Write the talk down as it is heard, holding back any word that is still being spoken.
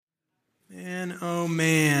Man, oh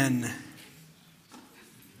man.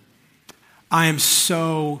 I am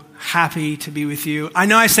so happy to be with you. I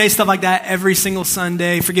know I say stuff like that every single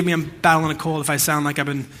Sunday. Forgive me, I'm battling a cold if I sound like I've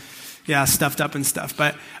been, stuffed up and stuff.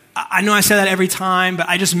 But I know I say that every time, but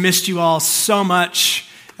I just missed you all so much.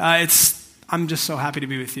 I'm just so happy to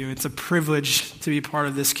be with you. It's a privilege to be part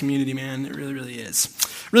of this community, man. It really, really is.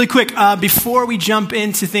 Really quick, before we jump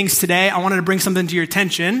into things today, I wanted to bring something to your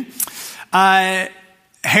attention.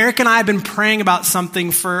 Herrick and I have been praying about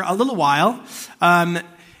something for a little while.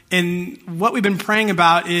 And what we've been praying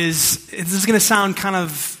about is, this is going to sound kind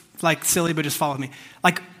of like silly, but just follow me.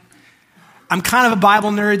 Like, I'm kind of a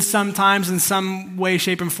Bible nerd sometimes in some way,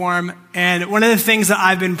 shape, and form. And one of the things that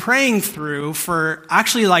I've been praying through for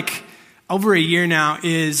actually like over a year now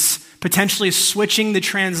is potentially switching the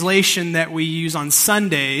translation that we use on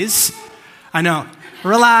Sundays. I know.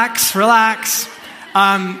 Relax.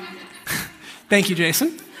 Thank you,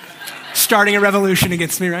 Jason. Starting a revolution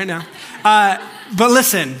against me right now. But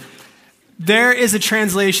listen, there is a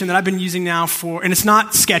translation that I've been using now and it's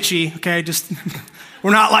not sketchy, okay? Just,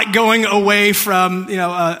 we're not like going away from, an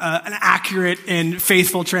accurate and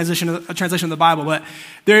faithful translation of the Bible, but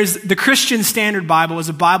there's the Christian Standard Bible is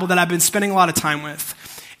a Bible that I've been spending a lot of time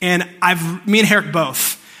with. And me and Herrick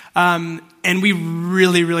both, and we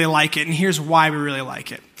really, really like it. And here's why we really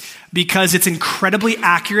like it. Because it's incredibly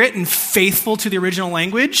accurate and faithful to the original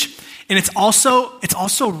language, and it's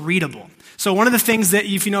also readable. So one of the things that,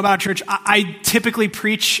 if you know about our church, I typically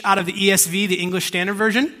preach out of the ESV, the English Standard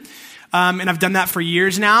Version, and I've done that for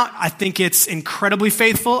years now. I think it's incredibly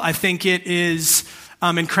faithful. I think it is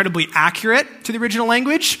incredibly accurate to the original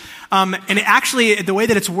language, and it actually, the way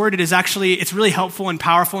that it's worded is actually, it's really helpful and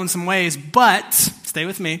powerful in some ways, but, stay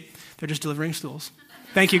with me, they're just delivering stools.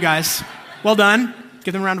 Thank you, guys. Well done.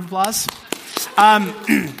 Give them a round of applause.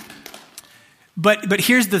 But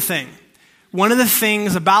here's the thing. One of the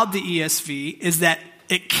things about the ESV is that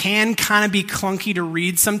it can kind of be clunky to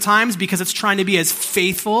read sometimes because it's trying to be as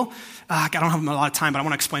faithful. I don't have a lot of time, but I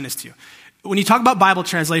want to explain this to you. When you talk about Bible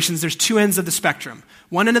translations, there's two ends of the spectrum.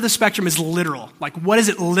 One end of the spectrum is literal. Like, what does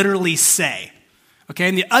it literally say? Okay,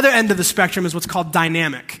 and the other end of the spectrum is what's called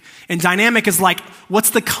dynamic. And dynamic is like, what's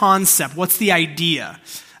the concept? What's the idea?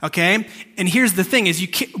 Okay? And here's the thing, is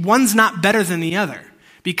one's not better than the other.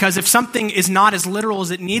 Because if something is not as literal as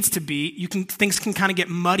it needs to be, things can kind of get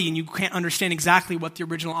muddy and you can't understand exactly what the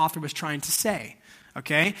original author was trying to say.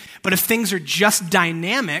 Okay? But if things are just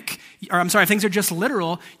if things are just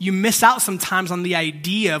literal, you miss out sometimes on the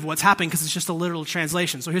idea of what's happening because it's just a literal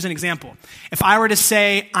translation. So here's an example. If I were to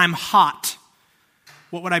say, I'm hot,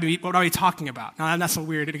 what would I be talking about? Now, that's a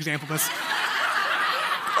weird example, but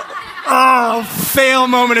fail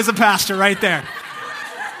moment as a pastor right there.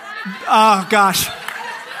 Oh, gosh.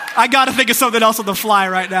 I got to think of something else on the fly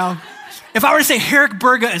right now. If I were to say Herrick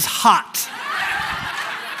Berga is hot,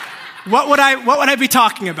 what would I be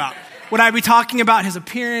talking about? Would I be talking about his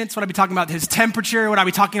appearance? Would I be talking about his temperature? Would I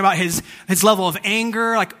be talking about his level of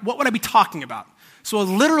anger? Like, what would I be talking about? So a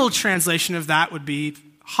literal translation of that would be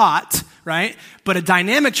hot, right? But a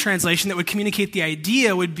dynamic translation that would communicate the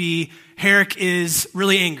idea would be Herrick is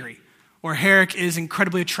really angry, or Herrick is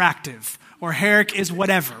incredibly attractive, or Herrick is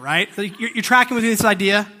whatever, right? You're tracking with this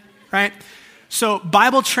idea, right? So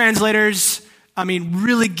Bible translators,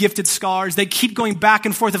 really gifted scholars, they keep going back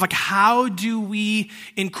and forth of like, how do we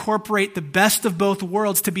incorporate the best of both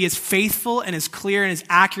worlds to be as faithful and as clear and as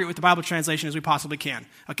accurate with the Bible translation as we possibly can,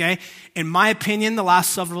 okay? In my opinion, the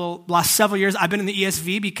last several years, I've been in the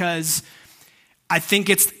ESV because I think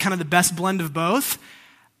it's kind of the best blend of both.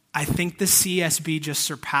 I think the CSB just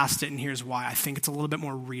surpassed it, and here's why. I think it's a little bit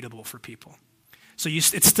more readable for people. So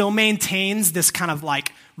it still maintains this kind of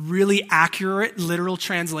like really accurate literal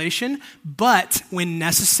translation, but when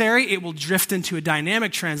necessary, it will drift into a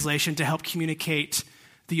dynamic translation to help communicate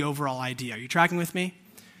the overall idea. Are you tracking with me?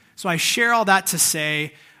 So I share all that to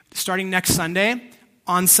say, starting next Sunday,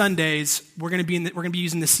 on Sundays, we're going to be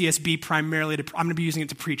using the CSB primarily. I'm going to be using it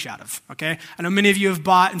to preach out of. Okay, I know many of you have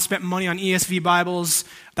bought and spent money on ESV Bibles.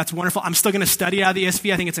 That's wonderful. I'm still going to study out of the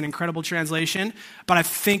ESV. I think it's an incredible translation. But I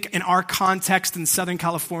think in our context in Southern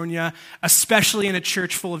California, especially in a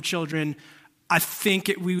church full of children, I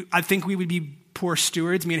think we would be poor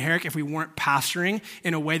stewards, me and Herrick, if we weren't pastoring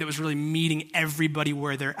in a way that was really meeting everybody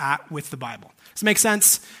where they're at with the Bible. Does it make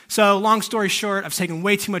sense? So long story short, I've taken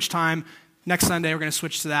way too much time. Next Sunday, we're going to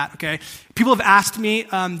switch to that, okay? People have asked me,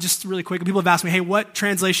 just really quick, people have asked me, hey, what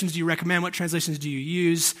translations do you recommend? What translations do you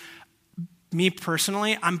use? Me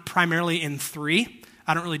personally, I'm primarily in 3.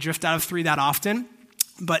 I don't really drift out of 3 that often.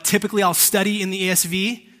 But typically, I'll study in the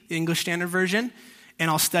ESV, the English Standard Version, and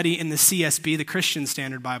I'll study in the CSB, the Christian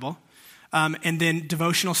Standard Bible. And then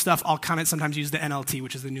devotional stuff, I'll kind of sometimes use the NLT,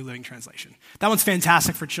 which is the New Living Translation. That one's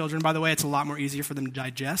fantastic for children, by the way. It's a lot more easier for them to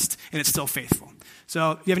digest, and it's still faithful.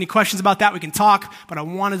 So if you have any questions about that, we can talk, but I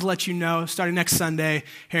wanted to let you know, starting next Sunday,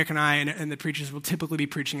 Herrick and I and the preachers will typically be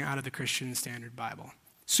preaching out of the Christian Standard Bible.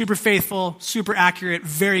 Super faithful, super accurate,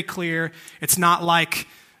 very clear. It's not like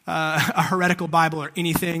a heretical Bible or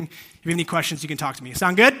anything. If you have any questions, you can talk to me.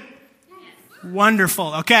 Sound good? Yes.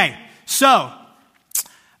 Wonderful. Okay, so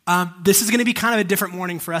this is going to be kind of a different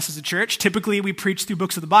morning for us as a church. Typically, we preach through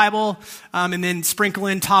books of the Bible and then sprinkle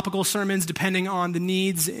in topical sermons depending on the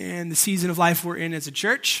needs and the season of life we're in as a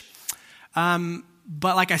church.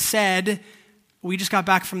 But like I said, we just got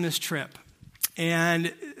back from this trip.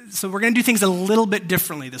 And so we're going to do things a little bit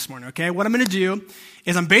differently this morning, okay? What I'm going to do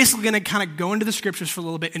is I'm basically going to kind of go into the scriptures for a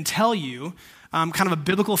little bit and tell you kind of a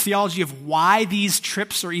biblical theology of why these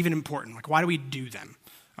trips are even important. Like, why do we do them,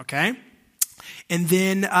 okay? And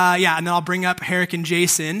then, and then I'll bring up Herrick and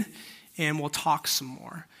Jason, and we'll talk some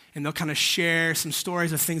more. And they'll kind of share some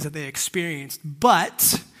stories of things that they experienced.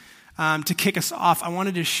 But to kick us off, I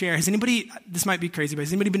wanted to share, this might be crazy, but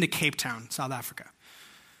has anybody been to Cape Town, South Africa?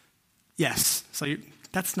 Yes. So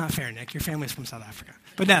that's not fair, Nick. Your family's from South Africa.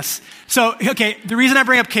 But yes. So, okay, the reason I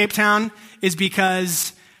bring up Cape Town is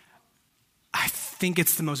because I think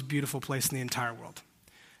it's the most beautiful place in the entire world.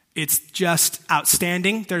 It's just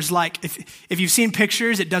outstanding. There's like, if you've seen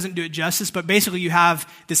pictures, it doesn't do it justice, but basically you have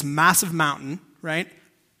this massive mountain, right,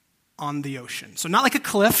 on the ocean. So not like a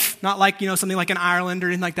cliff, not like, something like in Ireland or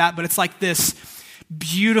anything like that, but it's like this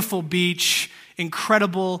beautiful beach,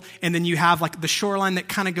 incredible, and then you have like the shoreline that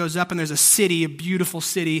kind of goes up, and there's a city, a beautiful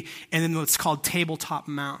city, and then what's called Tabletop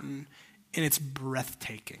Mountain, and it's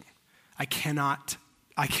breathtaking. I cannot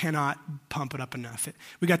pump it up enough.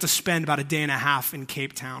 We got to spend about a day and a half in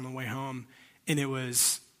Cape Town on the way home, and it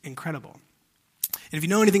was incredible. And if you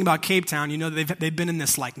know anything about Cape Town, you know that they've been in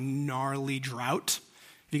this like gnarly drought.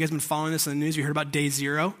 Have you guys been following this in the news? You heard about day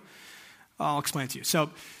 0? I'll explain it to you. So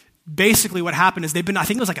basically what happened is I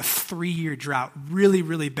think it was like a 3-year drought, really,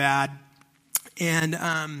 really bad.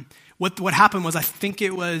 And what happened was, I think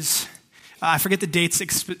it was, I forget the dates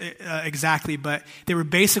exactly, but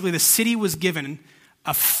the city was given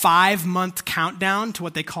a 5-month countdown to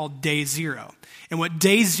what they called day 0. And what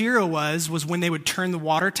day 0 was when they would turn the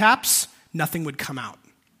water taps, nothing would come out.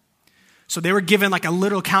 So they were given like a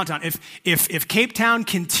little countdown. If Cape Town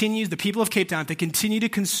continues, the people of Cape Town, if they continue to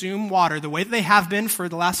consume water the way that they have been for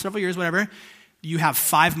the last several years, whatever, you have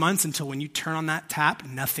 5 months until when you turn on that tap,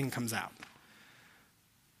 nothing comes out.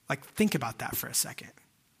 Like, think about that for a second.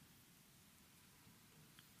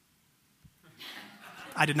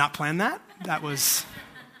 I did not plan that. That was,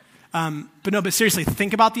 but seriously,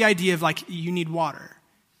 think about the idea of like, you need water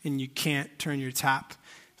and you can't turn your tap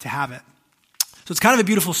to have it. So it's kind of a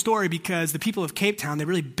beautiful story because the people of Cape Town, they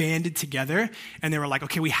really banded together and they were like,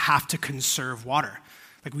 okay, we have to conserve water.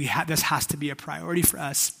 Like this has to be a priority for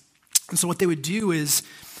us. And so what they would do is,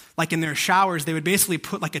 like in their showers, they would basically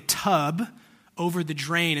put like a tub over the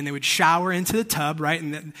drain, and they would shower into the tub, right?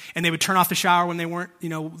 And they would turn off the shower when they weren't,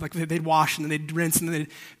 like they'd wash and then they'd rinse,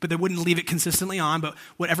 but they wouldn't leave it consistently on. But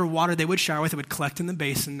whatever water they would shower with, it would collect in the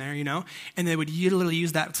basin there, and they would literally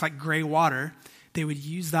use that. It's like gray water. They would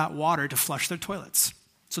use that water to flush their toilets.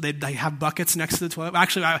 So they'd have buckets next to the toilet.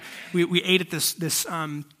 Actually, we ate at this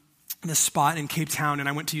spot in Cape Town, and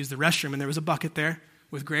I went to use the restroom, and there was a bucket there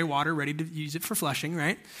with gray water ready to use it for flushing,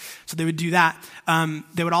 right? So they would do that.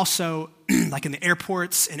 They would also, like in the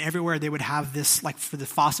airports and everywhere, they would have this, like for the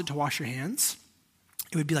faucet to wash your hands,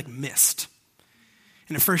 it would be like mist.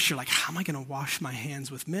 And at first you're like, how am I going to wash my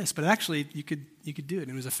hands with mist? But actually you could do it,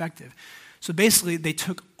 and it was effective. So basically they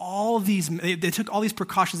took all these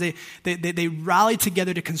precautions. They rallied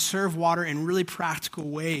together to conserve water in really practical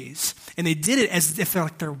ways. And they did it as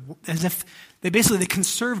if they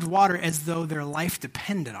conserved water as though their life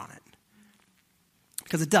depended on it.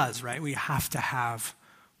 Because it does, right? We have to have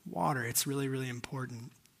water. It's really, really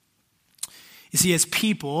important. You see, as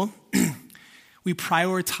people, we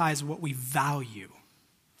prioritize what we value.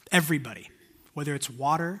 Everybody, whether it's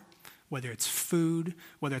water, whether it's food,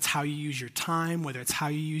 whether it's how you use your time, whether it's how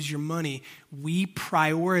you use your money, we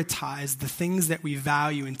prioritize the things that we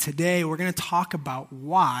value. And today we're going to talk about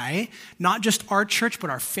why, not just our church, but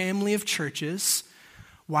our family of churches,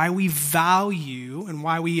 why we value and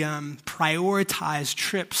why we prioritize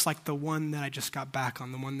trips like the one that I just got back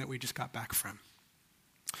on, the one that we just got back from.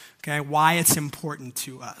 Okay, why it's important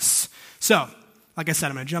to us. So, like I said,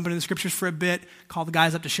 I'm going to jump into the scriptures for a bit, call the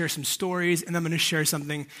guys up to share some stories, and I'm going to share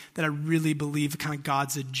something that I really believe kind of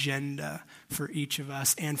God's agenda for each of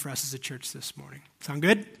us and for us as a church this morning. Sound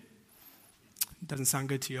good? It doesn't sound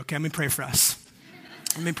good to you. Okay, let me pray for us.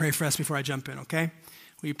 Let me pray for us before I jump in, okay?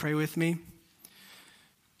 Will you pray with me?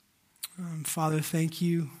 Father, thank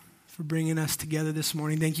you for bringing us together this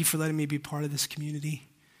morning. Thank you for letting me be part of this community.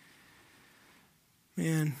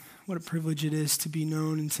 Man, what a privilege it is to be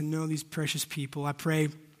known and to know these precious people. I pray,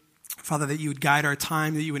 Father, that you would guide our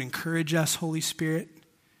time, that you would encourage us, Holy Spirit,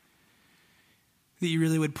 that you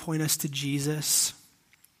really would point us to Jesus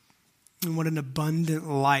and what an abundant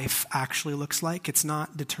life actually looks like. It's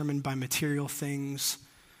not determined by material things.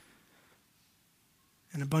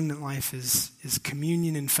 An abundant life is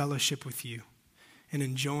communion and fellowship with you and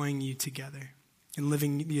enjoying you together and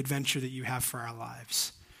living the adventure that you have for our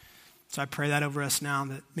lives. So I pray that over us now,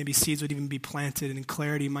 that maybe seeds would even be planted and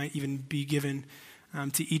clarity might even be given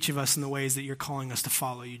to each of us in the ways that you're calling us to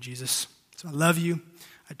follow you, Jesus. So I love you.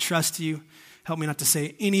 I trust you. Help me not to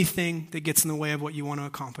say anything that gets in the way of what you want to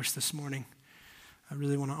accomplish this morning. I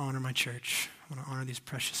really want to honor my church. I want to honor these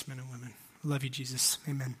precious men and women. I love you, Jesus.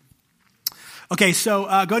 Amen. Okay, so go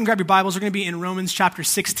ahead and grab your Bibles. We're going to be in Romans chapter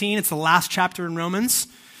 16. It's the last chapter in Romans.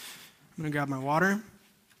 I'm going to grab my water.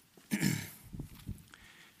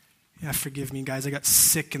 Yeah, forgive me, guys. I got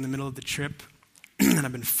sick in the middle of the trip, and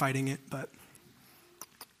I've been fighting it, but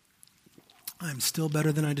I'm still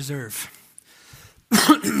better than I deserve.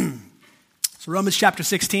 So Romans chapter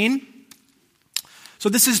 16. So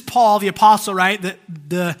this is Paul, the apostle, right?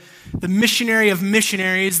 The missionary of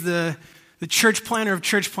missionaries, the church planner of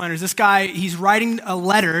church planners. This guy, he's writing a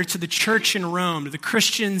letter to the church in Rome, to the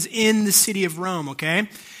Christians in the city of Rome, okay?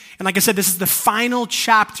 And like I said, this is the final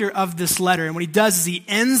chapter of this letter. And what he does is he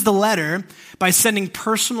ends the letter by sending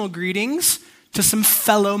personal greetings to some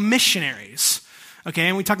fellow missionaries. Okay,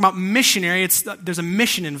 and we talk about missionary, there's a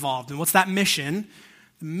mission involved. And what's that mission?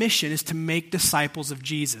 The mission is to make disciples of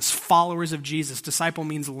Jesus, followers of Jesus. Disciple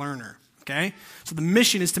means learner, okay? So the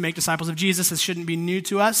mission is to make disciples of Jesus. This shouldn't be new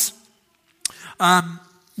to us. One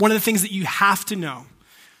of the things that you have to know,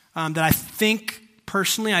 that I think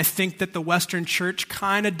that the Western church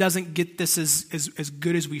kind of doesn't get this as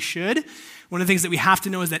good as we should. One of the things that we have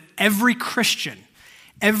to know is that every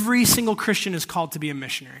single Christian is called to be a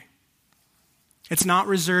missionary. It's not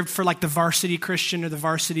reserved for like the varsity Christian or the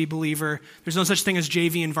varsity believer. There's no such thing as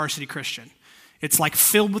JV and varsity Christian. It's like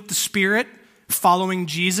filled with the Spirit, following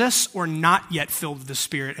Jesus, or not yet filled with the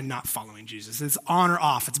Spirit and not following Jesus. It's on or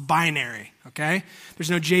off. It's binary, okay?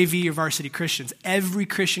 There's no JV or varsity Christians. Every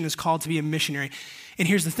Christian is called to be a missionary. And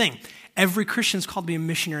here's the thing. Every Christian is called to be a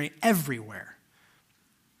missionary everywhere.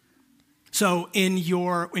 So in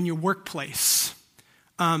your workplace,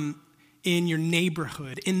 in your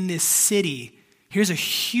neighborhood, in this city, here's a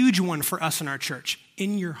huge one for us in our church.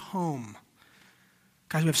 In your home.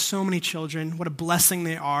 Guys, we have so many children. What a blessing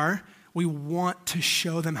they are. We want to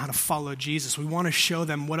show them how to follow Jesus. We want to show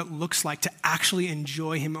them what it looks like to actually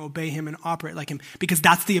enjoy him, obey him, and operate like him, because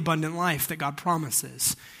that's the abundant life that God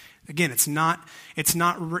promises. Again, it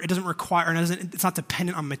doesn't require, it's not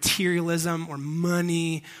dependent on materialism or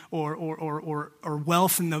money or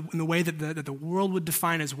wealth in the way that the world would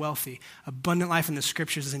define as wealthy. Abundant life in the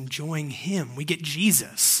scriptures is enjoying him. We get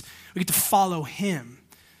Jesus. We get to follow him,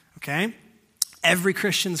 okay? Every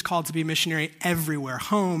Christian is called to be a missionary everywhere,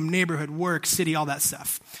 home, neighborhood, work, city, all that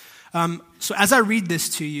stuff. So as I read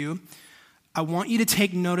this to you, I want you to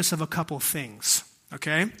take notice of a couple things,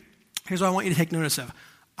 okay? Here's what I want you to take notice of.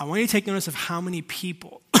 I want you to take notice of how many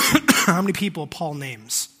people, Paul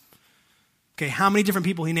names. Okay, how many different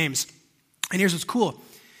people he names. And here's what's cool,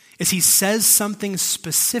 is he says something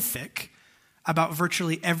specific about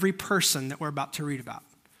virtually every person that we're about to read about.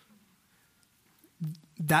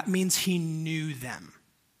 That means he knew them.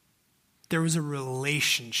 There was a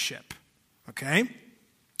relationship, okay?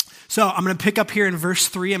 So I'm going to pick up here in verse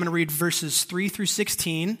 3. I'm going to read verses 3 through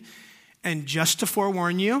 16. And just to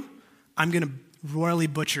forewarn you, I'm going to royally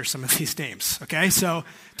butcher some of these names, okay? So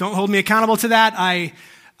don't hold me accountable to that.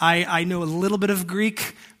 I know a little bit of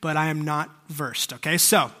Greek, but I am not versed, okay?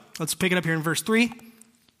 So let's pick it up here in verse 3.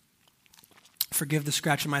 Forgive the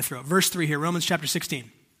scratch in my throat. Verse 3 here, Romans chapter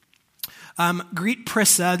 16. Greet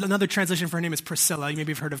Prisca. Another translation for her name is Priscilla. You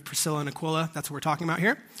maybe have heard of Priscilla and Aquila. That's what we're talking about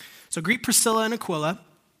here. So greet Priscilla and Aquila,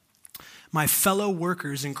 my fellow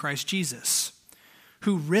workers in Christ Jesus,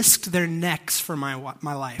 who risked their necks for my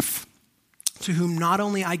life, to whom not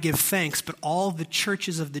only I give thanks, but all the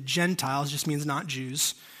churches of the Gentiles, just means not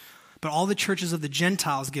Jews, but all the churches of the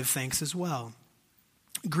Gentiles give thanks as well.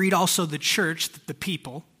 Greet also the church, the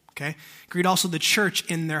people, okay? Greet also the church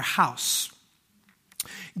in their house.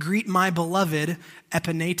 Greet my beloved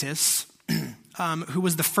Epaenetus, who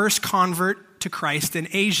was the first convert to Christ in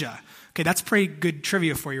Asia. Okay, that's pretty good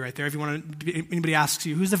trivia for you right there. If you want to, anybody asks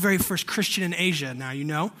you, who's the very first Christian in Asia? Now you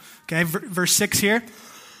know. Okay, verse 6 here.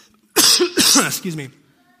 Excuse me.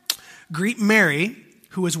 Greet Mary,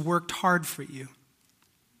 who has worked hard for you.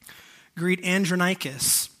 Greet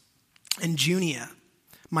Andronicus and Junia,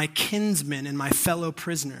 my kinsmen and my fellow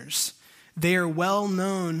prisoners. They are well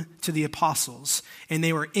known to the apostles, and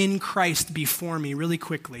they were in Christ before me. Really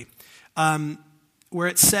quickly. Where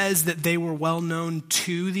it says that they were well known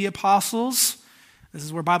to the apostles, this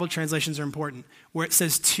is where Bible translations are important. Where it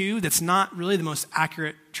says to, that's not really the most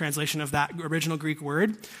accurate translation of that original Greek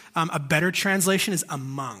word. A better translation is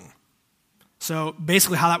among. So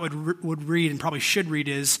basically how that would read, and probably should read,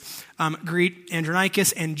 is greet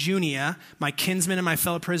Andronicus and Junia, my kinsmen and my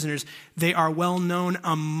fellow prisoners. They are well known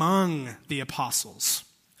among the apostles.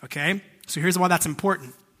 Okay? So here's why that's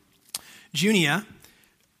important. Junia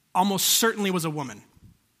almost certainly was a woman.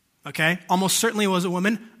 Okay? Almost certainly was a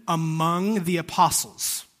woman among the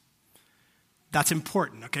apostles. That's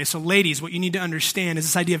important. Okay? So ladies, what you need to understand is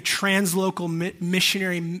this idea of translocal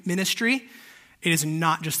missionary ministry. It is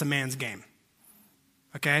not just a man's game.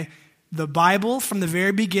 Okay? The Bible, from the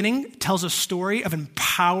very beginning, tells a story of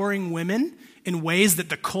empowering women in ways that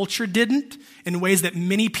the culture didn't, in ways that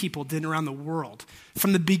many people didn't around the world.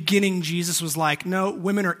 From the beginning, Jesus was like, no,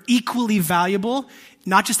 women are equally valuable,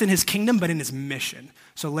 not just in his kingdom, but in his mission.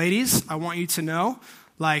 So ladies, I want you to know,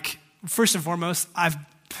 like, first and foremost,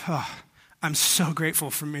 I'm so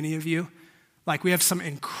grateful for many of you. Like, we have some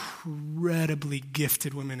incredibly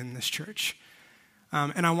gifted women in this church.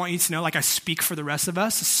 And I want you to know, like, I speak for the rest of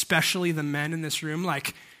us, especially the men in this room,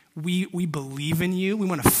 like, we believe in you. We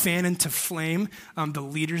want to fan into flame the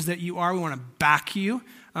leaders that you are. We want to back you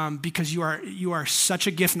because you are such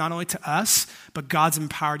a gift not only to us, but God's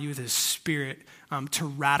empowered you with his Spirit to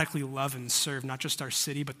radically love and serve not just our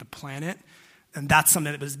city, but the planet. And that's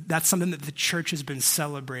something that the church has been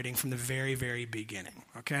celebrating from the very, very beginning.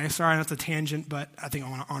 Okay? Sorry, that's a tangent, but I think I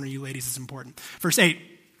want to honor you ladies. It's important. Verse 8.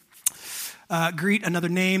 Greet another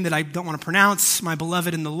name that I don't want to pronounce, my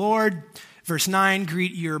beloved in the Lord. Verse 9,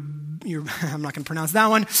 greet your I'm not going to pronounce that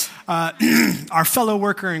one, our fellow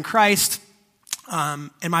worker in Christ, and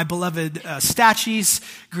my beloved Stachys.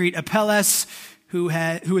 Greet Apelles, who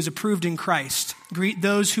is approved in Christ. Greet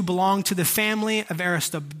those who belong to the family of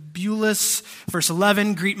Aristobulus. Verse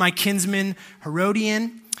 11, greet my kinsman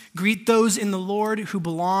Herodian. Greet those in the Lord who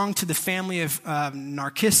belong to the family of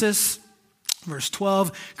Narcissus. Verse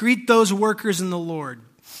 12, greet those workers in the Lord.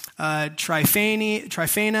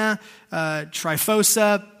 Tryphena,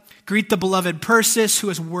 Tryphosa. Greet the beloved Persis, who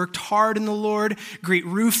has worked hard in the Lord. Greet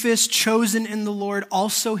Rufus, chosen in the Lord.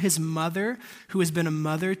 Also his mother, who has been a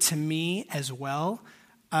mother to me as well.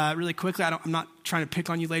 Really quickly, I'm not trying to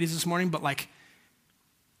pick on you ladies this morning, but like,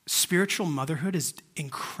 spiritual motherhood is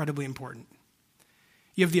incredibly important.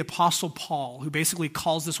 You have the Apostle Paul, who basically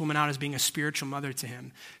calls this woman out as being a spiritual mother to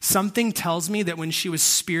him. Something tells me that when she was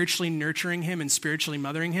spiritually nurturing him and spiritually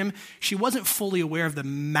mothering him, she wasn't fully aware of the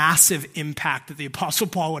massive impact that the Apostle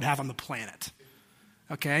Paul would have on the planet.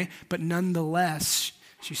 Okay? But nonetheless,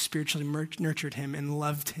 she spiritually nurtured him and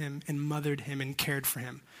loved him and mothered him and cared for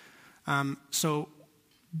him. So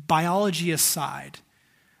biology aside,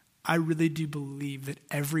 I really do believe that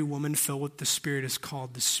every woman filled with the Spirit is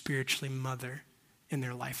called to spiritually mother in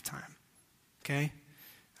their lifetime, okay?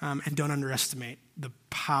 And don't underestimate the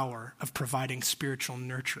power of providing spiritual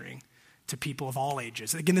nurturing to people of all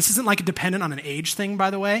ages. Again, this isn't like dependent on an age thing, by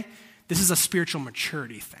the way. This is a spiritual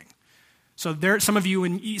maturity thing. So some of you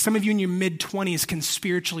in your mid-20s can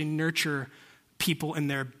spiritually nurture people in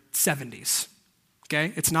their 70s,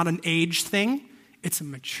 okay? It's not an age thing. It's a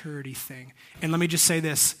maturity thing. And let me just say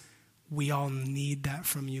this. We all need that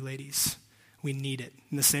from you, ladies. We need it.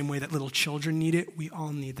 In the same way that little children need it, we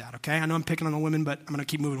all need that, okay? I know I'm picking on the women, but I'm going to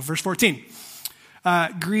keep moving. Verse 14.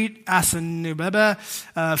 Greet Asanubeba,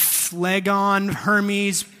 Phlegon,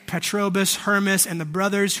 Hermes, Petrobus, Hermas, and the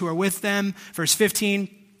brothers who are with them. Verse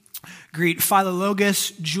 15. Greet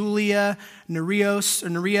Philologus, Julia, Nereus,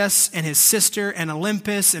 and his sister, and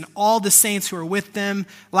Olympus, and all the saints who are with them.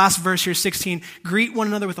 Last verse here, 16. Greet one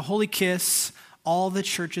another with a holy kiss. All the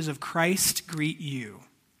churches of Christ greet you.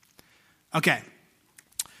 Okay,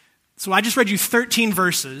 so I just read you 13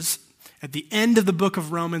 verses at the end of the book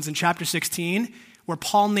of Romans in chapter 16 where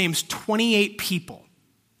Paul names 28 people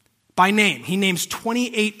by name. He names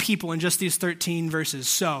 28 people in just these 13 verses.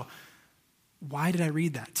 So why did I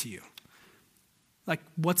read that to you? Like,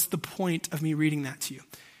 what's the point of me reading that to you?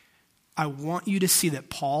 I want you to see that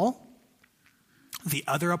Paul, the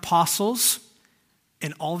other apostles,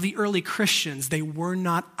 and all the early Christians, they were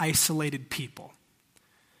not isolated people.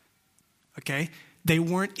 Okay? they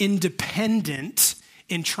weren't independent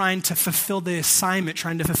in trying to fulfill the assignment,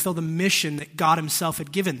 trying to fulfill the mission that God himself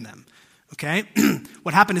had given them. Okay?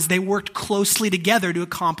 What happened is they worked closely together to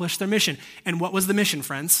accomplish their mission. And what was the mission,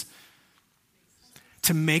 friends?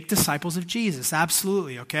 To make disciples of Jesus.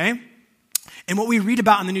 Absolutely, okay? And what we read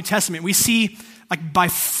about in the New Testament, we see like by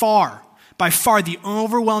far the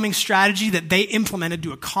overwhelming strategy that they implemented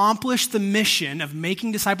to accomplish the mission of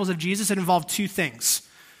making disciples of Jesus. It involved two things: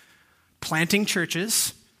 planting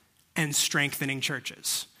churches and strengthening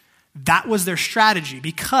churches. That was their strategy,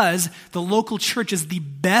 because the local church is the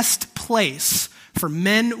best place for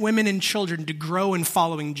men, women, and children to grow in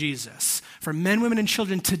following Jesus, for men, women, and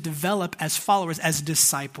children to develop as followers, as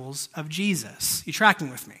disciples of Jesus. You tracking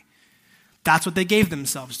with me? That's what they gave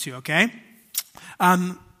themselves to, okay?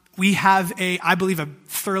 We have I believe, a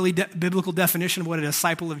thoroughly biblical definition of what a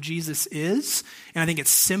disciple of Jesus is, and I think it's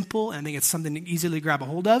simple, and I think it's something to easily grab a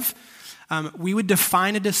hold of. We would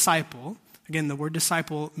define a disciple, again, the word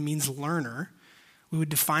disciple means learner. We would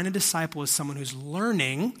define a disciple as someone who's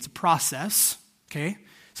learning, it's a process, okay?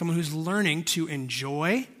 Someone who's learning to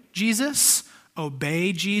enjoy Jesus,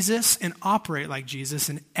 obey Jesus, and operate like Jesus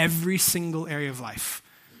in every single area of life.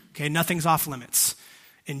 Okay, nothing's off limits.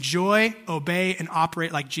 Enjoy, obey, and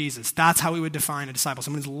operate like Jesus. That's how we would define a disciple.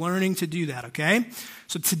 Someone who's learning to do that, okay?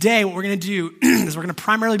 So today, what we're going to do is we're going to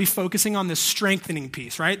primarily be focusing on this strengthening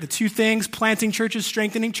piece, right? The two things: planting churches,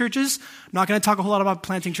 strengthening churches. I'm not going to talk a whole lot about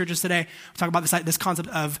planting churches today. We'll talk about this concept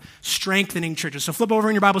of strengthening churches. So flip over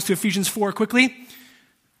in your Bibles to Ephesians 4 quickly.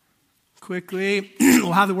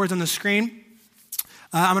 We'll have the words on the screen.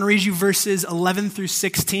 I'm going to read you verses 11 through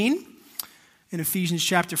 16 in Ephesians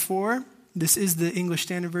chapter 4. This is the English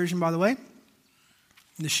Standard Version, by the way.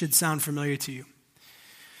 This should sound familiar to you.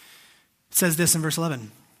 It says this in verse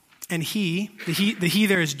 11. And the he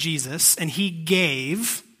there is Jesus, and he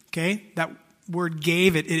gave, okay? That word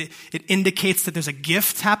gave, it indicates that there's a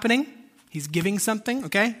gift happening. He's giving something,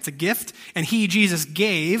 okay? It's a gift. And he, Jesus,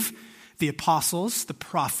 gave the apostles, the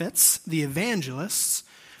prophets, the evangelists,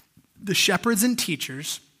 the shepherds and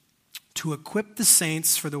teachers to equip the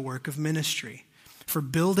saints for the work of ministry, for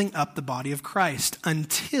building up the body of Christ,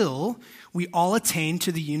 until we all attain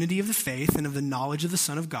to the unity of the faith and of the knowledge of the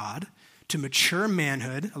Son of God, to mature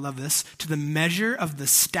manhood, I love this, to the measure of the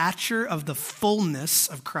stature of the fullness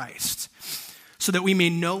of Christ, so that we may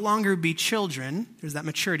no longer be children. There's that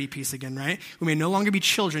maturity piece again, right? We may no longer be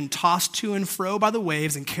children, tossed to and fro by the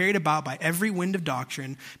waves and carried about by every wind of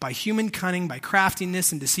doctrine, by human cunning, by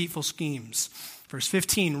craftiness and deceitful schemes. Verse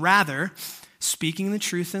 15, rather, speaking the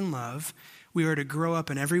truth in love, we are to grow up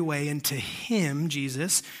in every way into him,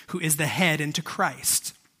 Jesus, who is the head, into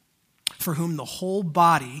Christ, for whom the whole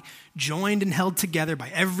body, joined and held together by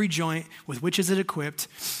every joint with which is it equipped,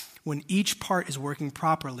 when each part is working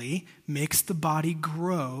properly, makes the body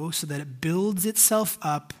grow so that it builds itself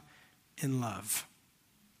up in love.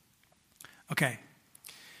 Okay,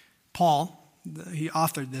 Paul, he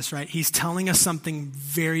authored this, right? He's telling us something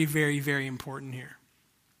very, very, very important here.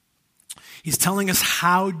 He's telling us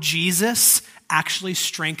how Jesus actually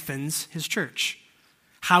strengthens his church,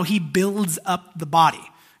 how he builds up the body.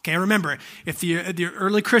 Okay, remember, if the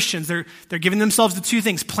early Christians, they're giving themselves the two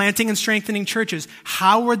things, planting and strengthening churches.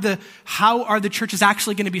 How are the churches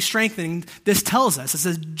actually going to be strengthening? This tells us. It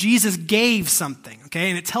says Jesus gave something, okay?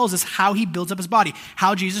 And it tells us how he builds up his body,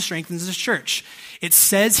 how Jesus strengthens his church. It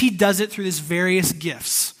says he does it through these various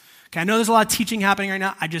gifts. Okay, I know there's a lot of teaching happening right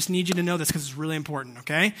now. I just need you to know this because it's really important,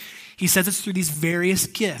 okay? He says it's through these various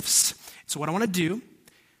gifts. So what I want to do,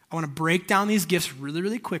 I want to break down these gifts really,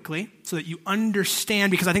 really quickly so that you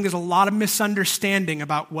understand, because I think there's a lot of misunderstanding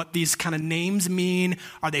about what these kind of names mean.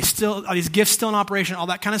 Are these gifts still in operation? All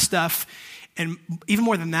that kind of stuff. And even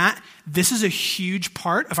more than that, this is a huge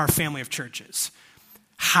part of our family of churches.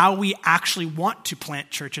 How we actually want to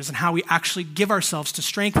plant churches and how we actually give ourselves to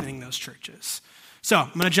strengthening those churches. So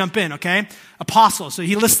I'm going to jump in, okay? Apostle. So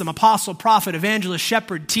he lists them: apostle, prophet, evangelist,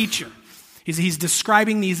 shepherd, teacher. He's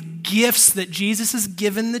describing these gifts that Jesus has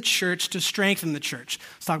given the church to strengthen the church.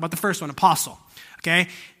 Let's talk about the first one, apostle. Okay?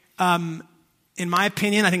 In my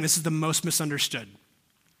opinion, I think this is the most misunderstood.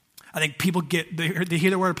 I think people they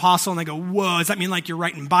hear the word apostle and they go, whoa, does that mean like you're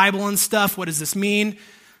writing Bible and stuff? What does this mean?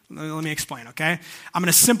 Let me explain, okay? I'm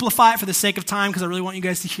going to simplify it for the sake of time because I really want you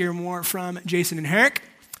guys to hear more from Jason and Herrick.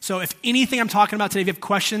 So if anything I'm talking about today, if you have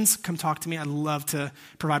questions, come talk to me. I'd love to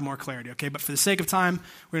provide more clarity, okay? But for the sake of time,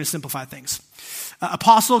 we're going to simplify things.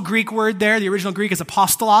 Apostle, Greek word there, the original Greek is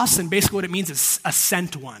apostolos, and basically what it means is a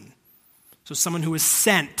sent one. So someone who is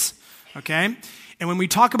sent, okay? And when we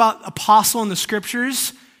talk about apostle in the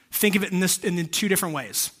scriptures, think of it in two different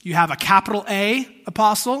ways. You have a capital A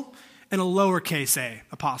apostle and a lowercase a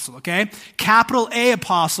apostle, okay? Capital A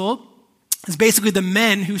apostle is basically the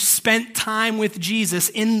men who spent time with Jesus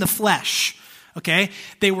in the flesh, okay?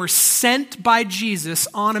 They were sent by Jesus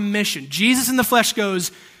on a mission. Jesus in the flesh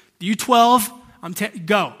goes, you 12,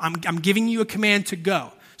 go. I'm giving you a command to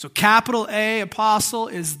go. So capital A apostle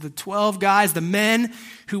is the 12 guys, the men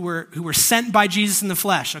who were sent by Jesus in the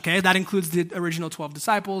flesh, okay? That includes the original 12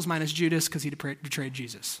 disciples minus Judas because he betrayed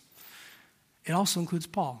Jesus. It also includes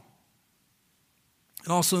Paul. It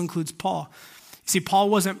also includes Paul. You see, Paul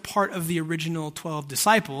wasn't part of the original 12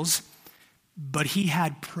 disciples, but he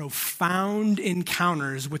had profound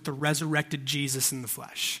encounters with the resurrected Jesus in the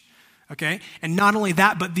flesh. Okay? And not only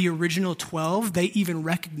that, but the original 12, they even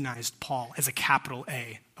recognized Paul as a capital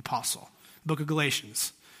A apostle. Book of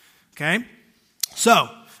Galatians. Okay? So,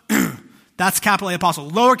 that's capital A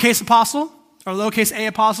apostle. Lowercase apostle, or lowercase a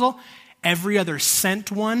apostle, every other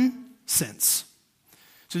sent one since.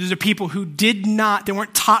 So these are people who they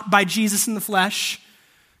weren't taught by Jesus in the flesh.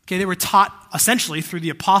 Okay, they were taught essentially through the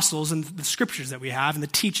apostles and the scriptures that we have and the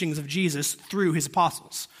teachings of Jesus through his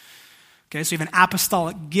apostles. Okay, so you have an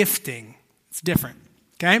apostolic gifting. It's different.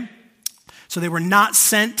 Okay? So they were not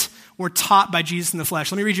sent or taught by Jesus in the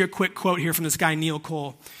flesh. Let me read you a quick quote here from this guy, Neil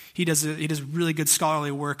Cole. He does really good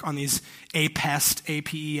scholarly work on these APEST,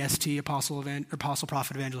 A-P-E-S-T, apostle,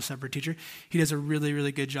 prophet, evangelist, shepherd, teacher. He does a really,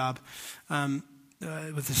 really good job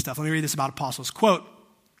with this stuff. Let me read this about apostles. Quote,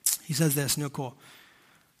 he says this, Neil Cole.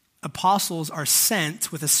 Apostles are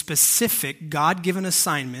sent with a specific God-given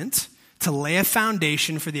assignment to lay a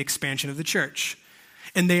foundation for the expansion of the church,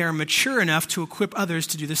 and they are mature enough to equip others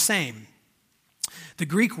to do the same. The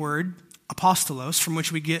Greek word apostolos, from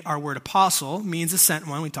which we get our word apostle, means a sent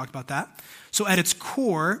one. We talked about that. So at its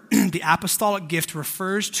core, the apostolic gift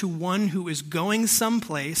refers to one who is going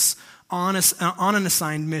someplace on an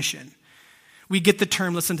assigned mission. We get the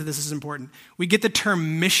term, listen to this, is important. We get the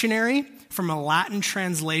term missionary from a Latin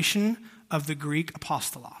translation of the Greek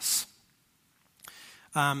apostolos.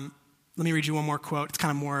 Let me read you one more quote. It's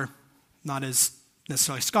kind of more, not as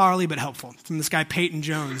necessarily scholarly, but helpful. From this guy, Peyton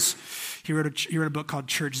Jones. He wrote a book called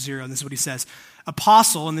Church Zero, and this is what he says.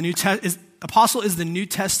 Apostle is the New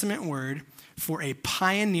Testament word for a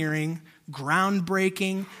pioneering,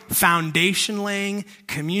 groundbreaking, foundation-laying,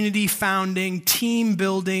 community-founding,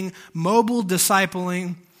 team-building, mobile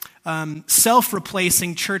discipling,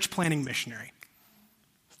 self-replacing, church-planting missionary.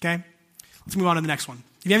 Okay? Let's move on to the next one.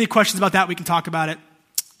 If you have any questions about that, we can talk about it.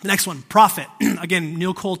 The next one, prophet. Again,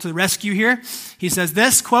 Neil Cole to the rescue here. He says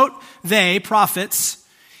this, quote, they, prophets,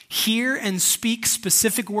 hear and speak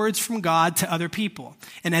specific words from God to other people.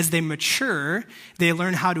 And as they mature, they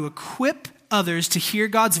learn how to equip others to hear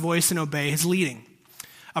God's voice and obey his leading.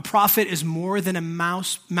 A prophet is more than a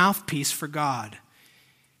mouthpiece for God.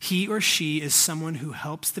 He or she is someone who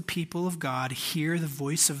helps the people of God hear the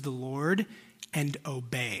voice of the Lord and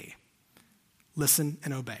obey. Listen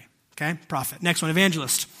and obey. Okay, prophet. Next one,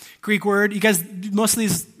 evangelist. Greek word. You guys, the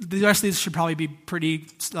rest of these should probably be pretty,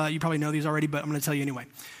 you probably know these already, but I'm going to tell you anyway.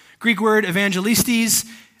 Greek word, evangelistes,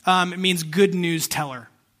 it means good news teller.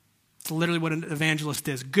 It's literally what an evangelist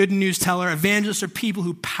is. Good news teller. Evangelists are people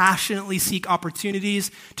who passionately seek opportunities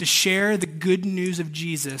to share the good news of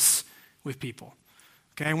Jesus with people.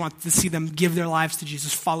 Okay, I want to see them give their lives to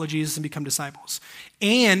Jesus, follow Jesus, and become disciples.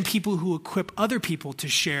 And people who equip other people to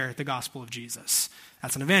share the gospel of Jesus.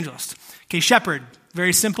 That's an evangelist. Okay, shepherd.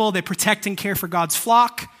 Very simple. They protect and care for God's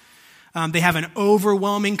flock. They have an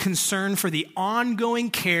overwhelming concern for the ongoing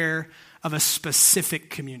care of a specific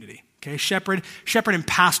community. Okay, shepherd and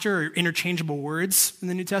pastor are interchangeable words in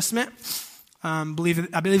the New Testament. I believe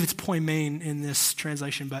it's poimen in this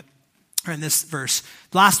translation, or in this verse.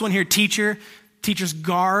 Last one here, teacher. Teachers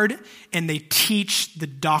guard and they teach the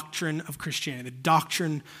doctrine of Christianity, the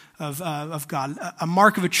doctrine of God. A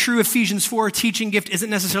mark of a true Ephesians 4 teaching gift isn't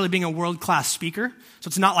necessarily being a world-class speaker. So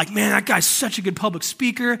it's not like, man, that guy's such a good public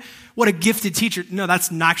speaker. What a gifted teacher. No,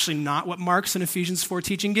 that's actually not what marks an Ephesians 4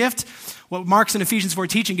 teaching gift. What marks an Ephesians 4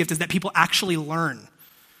 teaching gift is that people actually learn.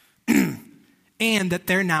 And that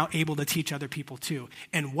they're now able to teach other people too.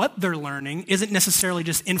 And what they're learning isn't necessarily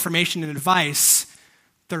just information and advice.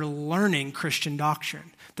 They're learning Christian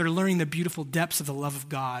doctrine. They're learning the beautiful depths of the love of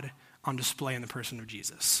God on display in the person of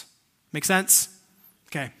Jesus. Make sense?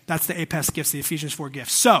 Okay, that's the APEST gifts, the Ephesians 4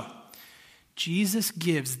 gifts. So, Jesus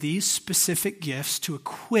gives these specific gifts to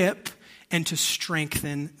equip and to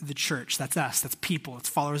strengthen the church. That's us. That's people. It's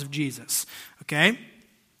followers of Jesus. Okay?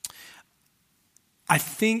 I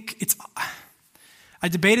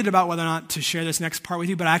debated about whether or not to share this next part with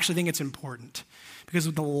you, but I actually think it's important. Because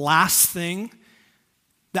the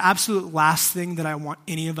absolute last thing that I want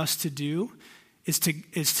any of us to do is to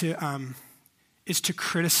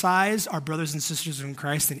criticize our brothers and sisters in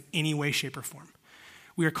Christ in any way, shape, or form.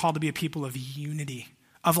 We are called to be a people of unity,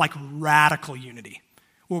 of like radical unity,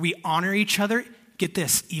 where we honor each other, get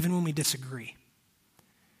this, even when we disagree.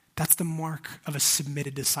 That's the mark of a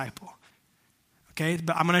submitted disciple. Okay,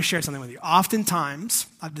 but I'm going to share something with you. Oftentimes,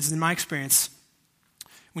 this is in my experience,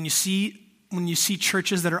 when you see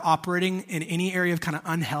churches that are operating in any area of kind of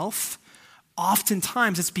unhealth,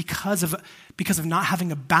 oftentimes it's because of not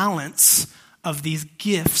having a balance of these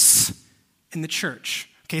gifts in the church.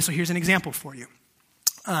 Okay, so here's an example for you.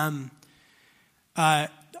 You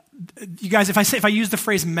guys, if I use the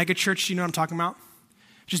phrase megachurch, do you know what I'm talking about?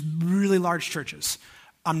 Just really large churches.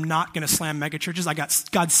 I'm not going to slam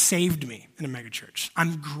megachurches. God saved me in a megachurch.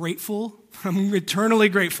 I'm grateful. I'm eternally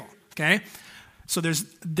grateful. Okay, so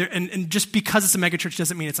and just because it's a megachurch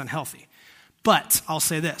doesn't mean it's unhealthy. But I'll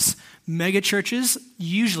say this: megachurches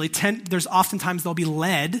usually there's oftentimes they'll be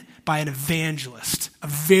led by an evangelist, a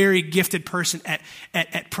very gifted person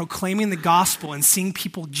at proclaiming the gospel and seeing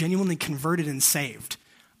people genuinely converted and saved.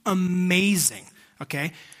 Amazing.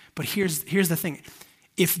 Okay, but here's the thing.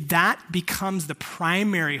 If that becomes the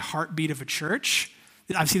primary heartbeat of a church,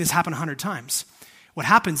 I've seen this happen 100 times. What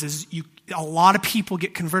happens is a lot of people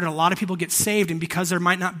get converted, a lot of people get saved, and because there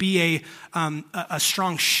might not be a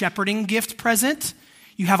strong shepherding gift present,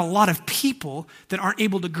 you have a lot of people that aren't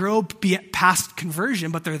able to grow past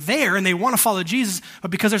conversion, but they're there and they want to follow Jesus,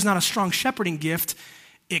 but because there's not a strong shepherding gift,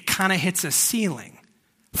 it kind of hits a ceiling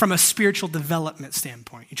from a spiritual development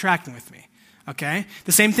standpoint. You tracking with me? Okay?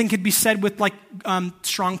 The same thing could be said with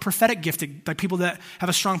strong prophetic gifting, like people that have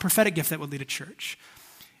a strong prophetic gift that would lead a church.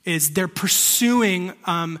 Is they're pursuing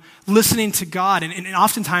listening to God. And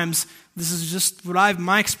oftentimes, this is just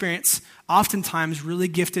my experience, oftentimes really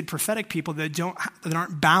gifted prophetic people that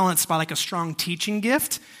aren't balanced by like a strong teaching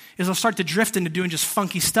gift, is they'll start to drift into doing just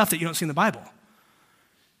funky stuff that you don't see in the Bible.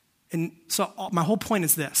 And so my whole point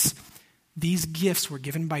is this. These gifts were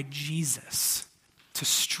given by Jesus to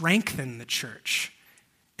strengthen the church.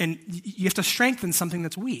 And you have to strengthen something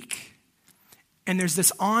that's weak. And there's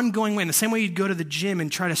this ongoing way, in the same way you'd go to the gym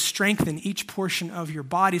and try to strengthen each portion of your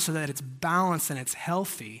body so that it's balanced and it's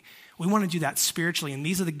healthy. We want to do that spiritually, and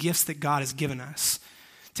these are the gifts that God has given us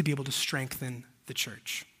to be able to strengthen the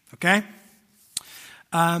church. Okay?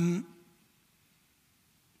 I'm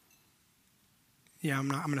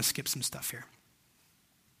going to skip some stuff here.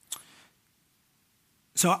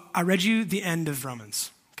 So I read you the end of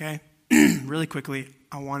Romans, okay? Really quickly,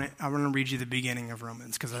 I want to read you the beginning of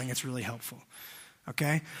Romans because I think it's really helpful,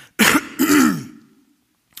 okay? I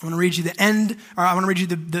want to read you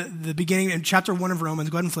the beginning in chapter 1 of Romans.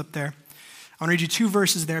 Go ahead and flip there. I want to read you 2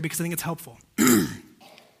 verses there because I think it's helpful.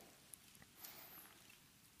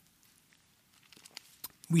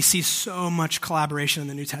 We see so much collaboration in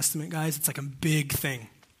the New Testament, guys. It's like a big thing.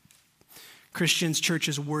 Christians,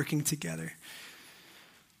 churches working together.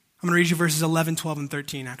 I'm going to read you verses 11, 12, and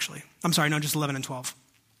 13, actually. I'm sorry, no, just 11 and 12.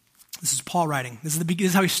 This is Paul writing. This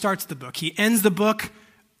is how he starts the book. He ends the book,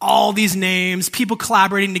 all these names, people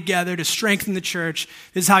collaborating together to strengthen the church.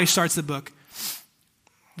 This is how he starts the book.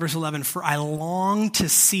 Verse 11, for I long to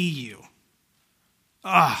see you.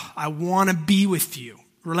 I want to be with you.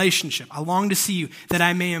 Relationship. I long to see you, that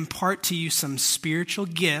I may impart to you some spiritual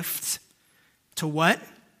gift. To what?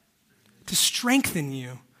 To strengthen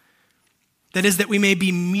you. That is, that we may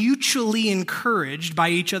be mutually encouraged by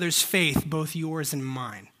each other's faith, both yours and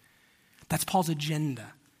mine. That's Paul's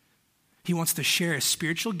agenda. He wants to share a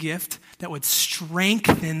spiritual gift that would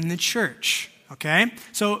strengthen the church, okay?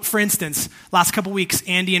 So, for instance, last couple weeks,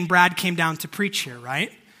 Andy and Brad came down to preach here,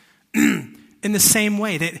 right? In the same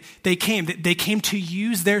way, they came to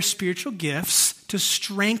use their spiritual gifts to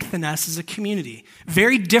strengthen us as a community.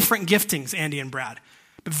 Very different giftings, Andy and Brad,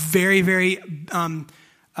 but very, very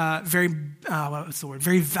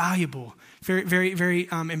very valuable, very, very, very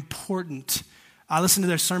important. I listen to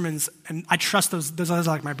their sermons, and I trust those others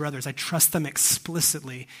are like my brothers. I trust them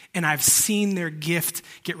explicitly, and I've seen their gift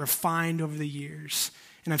get refined over the years,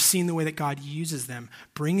 and I've seen the way that God uses them.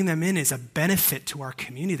 Bringing them in is a benefit to our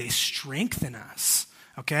community. They strengthen us,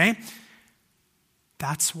 okay?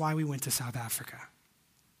 That's why we went to South Africa.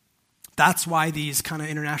 That's why these kind of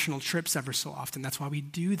international trips ever so often, that's why we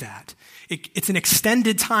do that. It's an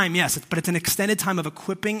extended time, yes, but it's an extended time of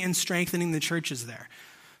equipping and strengthening the churches there.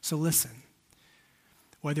 So listen,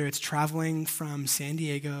 whether it's traveling from San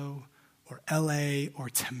Diego or LA or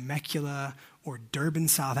Temecula or Durban,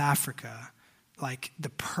 South Africa, like the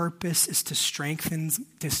purpose is to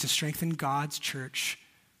strengthen God's church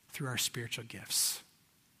through our spiritual gifts.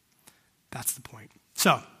 That's the point.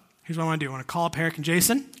 So, here's what I want to do. I want to call up Eric and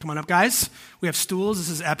Jason. Come on up, guys. We have stools. This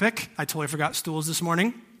is epic. I totally forgot stools this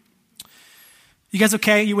morning. You guys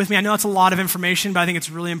okay? You with me? I know it's a lot of information, but I think it's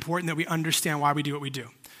really important that we understand why we do what we do.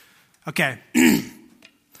 Okay.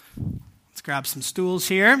 Let's grab some stools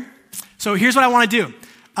here. So here's what I want to do.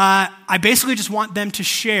 I basically just want them to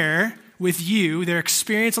share with you their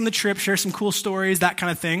experience on the trip, share some cool stories, that kind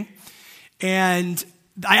of thing. And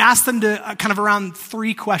I asked them to kind of around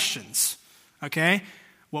 3 questions, okay?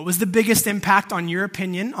 What was the biggest impact on your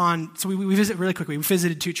opinion on, so we visit really quickly, we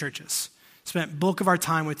visited 2 churches, spent bulk of our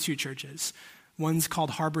time with 2 churches. One's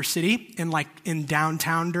called Harbor City in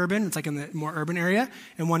downtown Durban, it's like in the more urban area,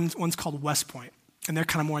 and one's called West Point, and they're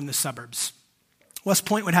kind of more in the suburbs. West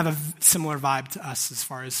Point would have a similar vibe to us as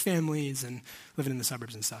far as families and living in the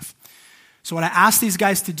suburbs and stuff. So what I asked these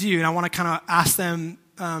guys to do, and I want to kind of ask them,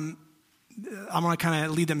 I want to kind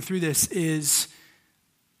of lead them through this, is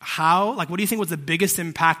what do you think was the biggest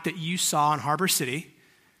impact that you saw on Harbor City?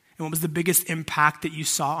 And what was the biggest impact that you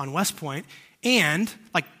saw on West Point? And,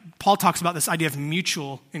 like Paul talks about this idea of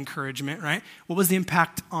mutual encouragement, right? What was the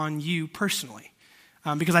impact on you personally?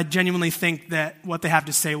 Because I genuinely think that what they have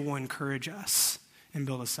to say will encourage us and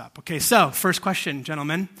build us up. Okay, so first question,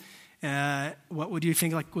 gentlemen. What do you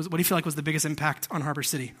think? What do you feel like was the biggest impact on Harbor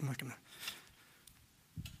City? I'm not gonna.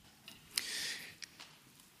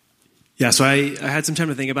 Yeah, so I had some time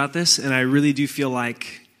to think about this, and I really do feel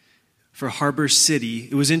like for Harbor City,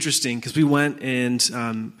 it was interesting because we went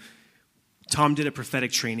and Tom did a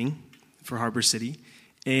prophetic training for Harbor City,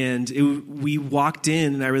 and we walked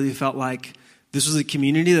in, and I really felt like this was a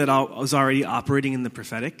community that was already operating in the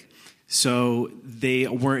prophetic, so they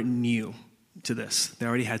weren't new to this. They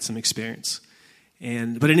already had some experience.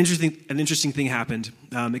 But an interesting thing happened.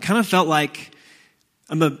 It kind of felt like,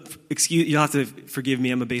 you'll have to forgive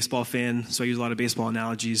me, I'm a baseball fan, so I use a lot of baseball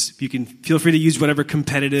analogies. You can feel free to use whatever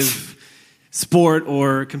competitive sport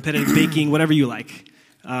or competitive baking, whatever you like.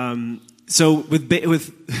 So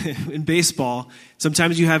in baseball,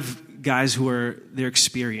 sometimes you have guys they're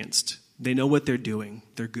experienced. They know what they're doing.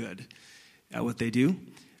 They're good at what they do.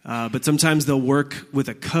 But sometimes they'll work with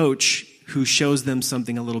a coach who shows them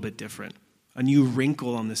something a little bit different, a new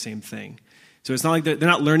wrinkle on the same thing. So it's not like they're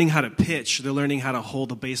not learning how to pitch. They're learning how to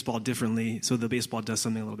hold a baseball differently so the baseball does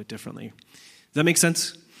something a little bit differently. Does that make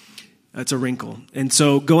sense? It's a wrinkle. And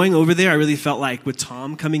so going over there, I really felt like with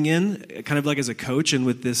Tom coming in, kind of like as a coach, and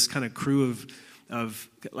with this kind of crew of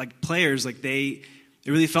like players, like it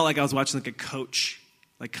really felt like I was watching like a coach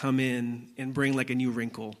like come in and bring like a new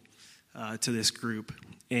wrinkle to this group.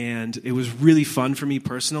 And it was really fun for me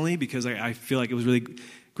personally because I feel like it was really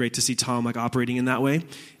great to see Tom like operating in that way.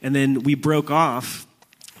 And then we broke off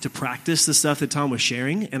to practice the stuff that Tom was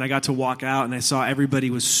sharing, and I got to walk out and I saw everybody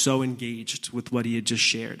was so engaged with what he had just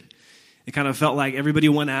shared. It kind of felt like everybody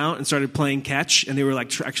went out and started playing catch, and they were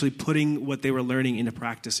like actually putting what they were learning into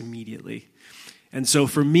practice immediately. And so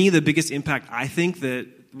for me, the biggest impact, I think that,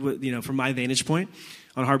 from my vantage point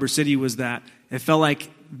on Harbor City, was that it felt like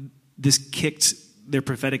this kicked their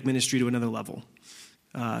prophetic ministry to another level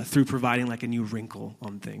through providing like a new wrinkle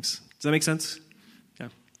on things. Does that make sense? Yeah.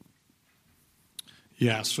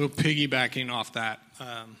 Yeah, so piggybacking off that,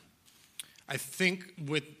 I think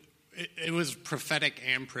it was prophetic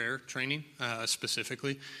and prayer training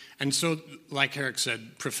specifically. And so, like Eric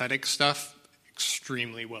said, prophetic stuff,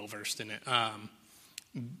 extremely well-versed in it.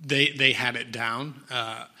 They had it down.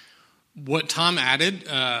 What Tom added,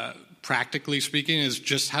 practically speaking, is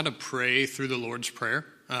just how to pray through the Lord's Prayer,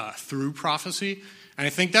 through prophecy. And I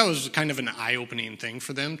think that was kind of an eye-opening thing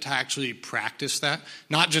for them to actually practice that.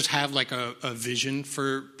 Not just have like a vision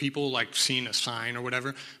for people, like seeing a sign or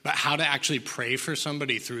whatever, but how to actually pray for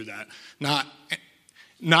somebody through that. Not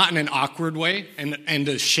in an awkward way, and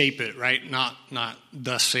to shape it, right? Not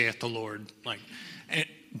thus saith the Lord,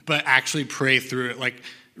 but actually pray through it, like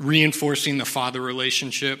reinforcing the father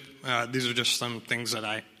relationship. These are just some things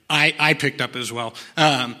that I picked up as well.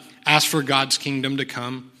 Ask for God's kingdom to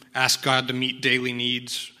come. Ask God to meet daily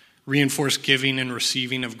needs, reinforce giving and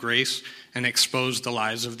receiving of grace, and expose the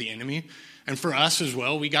lies of the enemy. And for us as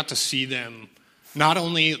well, we got to see them not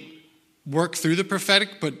only work through the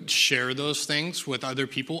prophetic, but share those things with other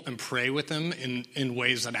people and pray with them in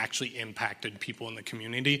ways that actually impacted people in the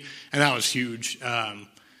community. And that was huge. And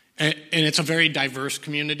it's a very diverse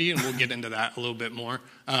community, and we'll get into that a little bit more.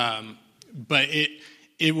 But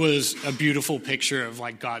it was a beautiful picture of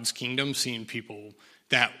like God's kingdom, seeing people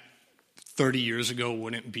that 30 years ago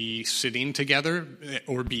wouldn't be sitting together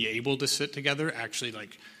or be able to sit together, actually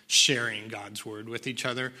like sharing God's word with each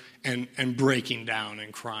other and breaking down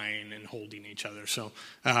and crying and holding each other. So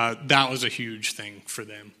that was a huge thing for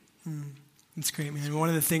them. That's great, man. One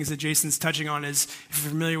of the things that Jason's touching on is, if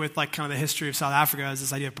you're familiar with like kind of the history of South Africa, is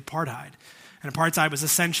this idea of apartheid. And apartheid was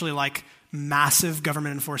essentially like massive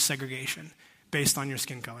government-enforced segregation based on your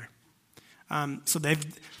skin color. So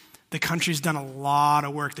the country's done a lot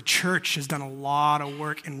of work. The church has done a lot of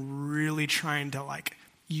work in really trying to like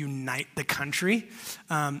unite the country.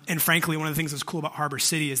 And frankly, one of the things that's cool about Harbor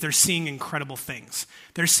City is they're seeing incredible things.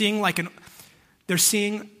 They're seeing this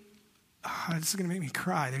is going to make me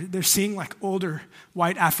cry. They're seeing like older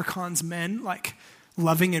white Afrikaans men like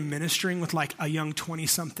loving and ministering with like a young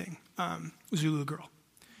 20-something Zulu girl.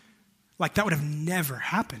 Like that would have never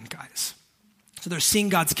happened, guys. So they're seeing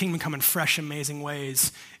God's kingdom come in fresh, amazing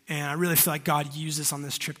ways. And I really feel like God used this on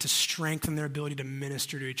this trip to strengthen their ability to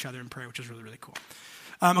minister to each other in prayer, which is really, really cool.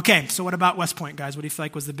 Okay, so what about West Point, guys? What do you feel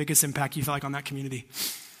like was the biggest impact you feel like on that community?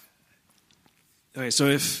 Okay, so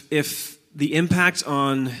if the impact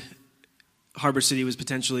on Harbor City was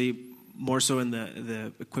potentially more so in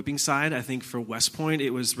the equipping side, I think for West Point, it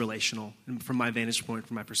was relational. And from my vantage point,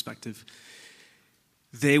 from my perspective,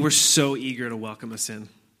 they were so eager to welcome us in.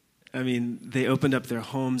 I mean, they opened up their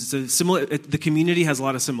homes. The community has a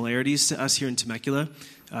lot of similarities to us here in Temecula.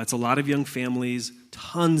 It's a lot of young families,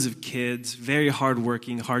 tons of kids, very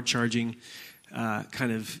hardworking, hard-charging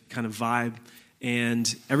kind of vibe.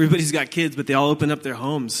 And everybody's got kids, but they all opened up their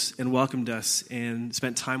homes and welcomed us and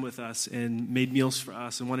spent time with us and made meals for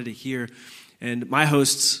us and wanted to hear. And my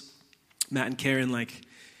hosts, Matt and Karen,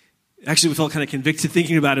 actually we felt kind of convicted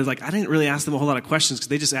thinking about it. I didn't really ask them a whole lot of questions because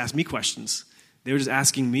they just asked me questions. They were just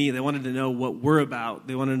asking me. They wanted to know what we're about.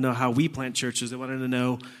 They wanted to know how we plant churches. They wanted to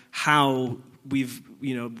know how we're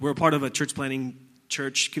a part of a church planting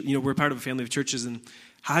church. We're part of a family of churches, and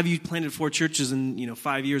how have you planted 4 churches in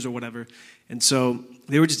 5 years or whatever? And so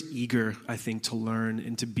they were just eager, I think, to learn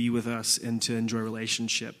and to be with us and to enjoy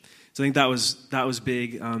relationship. So I think that was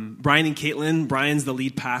big. Brian and Caitlin. Brian's the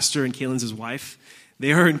lead pastor, and Caitlin's his wife.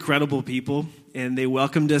 They are incredible people, and they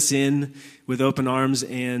welcomed us in with open arms,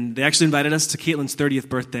 and they actually invited us to Caitlin's 30th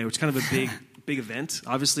birthday, which is kind of a big event,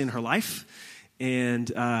 obviously, in her life.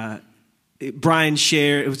 And Brian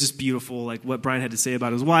shared, it was just beautiful, what Brian had to say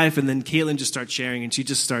about his wife, and then Caitlin just starts sharing, and she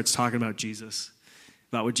just starts talking about Jesus,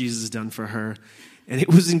 about what Jesus has done for her. And it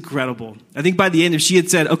was incredible. I think by the end, if she had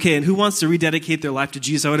said, okay, and who wants to rededicate their life to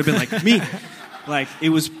Jesus, I would have been like, me. It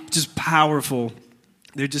was just powerful.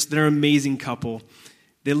 They're an amazing couple.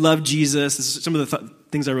 They love Jesus. This is some of the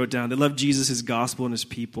things I wrote down. They love Jesus, his gospel, and his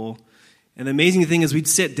people. And the amazing thing is we'd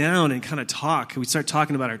sit down and kind of talk. We'd start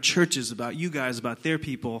talking about our churches, about you guys, about their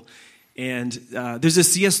people. And there's a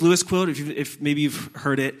C.S. Lewis quote, if maybe you've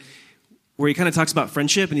heard it, where he kind of talks about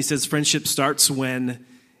friendship. And he says friendship starts when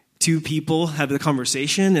 2 people have the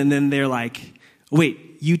conversation, and then they're like,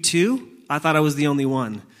 wait, you too? I thought I was the only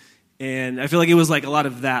one. And I feel like it was a lot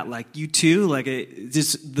of that, you too?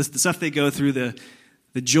 Just the stuff they go through,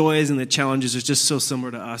 the joys and the challenges is just so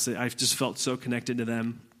similar to us. I've just felt so connected to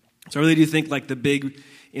them. So I really do think the big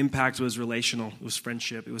impact was relational. It was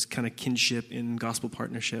friendship. It was kind of kinship and gospel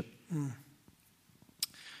partnership. Mm.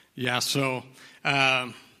 Yeah, so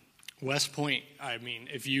West Point, I mean,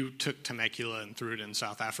 if you took Temecula and threw it in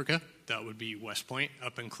South Africa, that would be West Point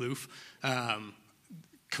up in Kloof.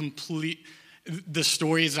 The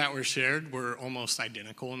stories that were shared were almost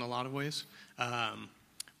identical in a lot of ways.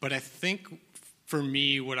 But I think for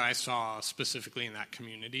me, what I saw specifically in that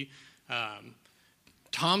community,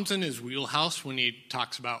 Tom's in his wheelhouse when he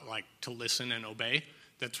talks about to listen and obey.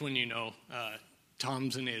 That's when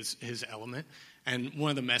Tom's in his element. And one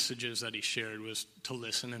of the messages that he shared was to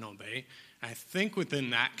listen and obey. I think within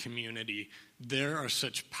that community, there are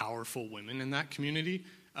such powerful women in that community.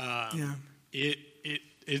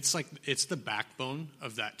 It's the backbone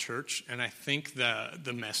of that church, and I think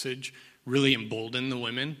the message really emboldened the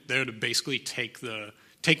women there to basically take the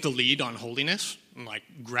lead on holiness and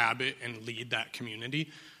grab it and lead that community.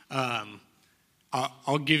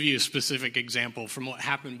 I'll give you a specific example from what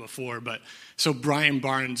happened before. So Brian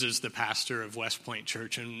Barnes is the pastor of West Point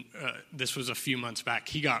Church, and this was a few months back.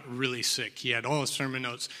 He got really sick. He had all his sermon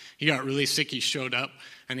notes. He got really sick. He showed up,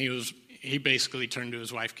 and he basically turned to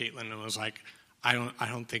his wife Caitlin and was like, I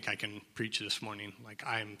don't think I can preach this morning.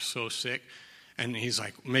 I am so sick. And he's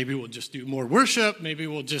like, maybe we'll just do more worship. Maybe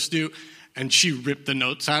we'll just do. And she ripped the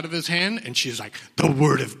notes out of his hand, and she's like, the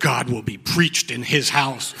word of God will be preached in his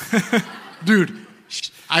house. Dude,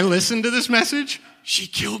 I listened to this message. She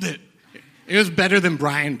killed it. It was better than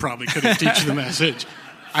Brian probably could have teach the message.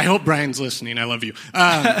 I hope Brian's listening. I love you.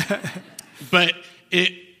 But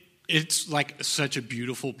it's such a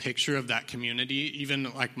beautiful picture of that community.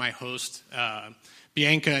 Even my host,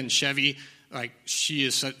 Bianca and Chevy, she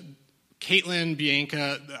is Caitlin,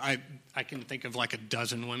 Bianca, I can think of like a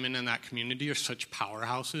dozen women in that community are such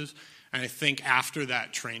powerhouses. And I think after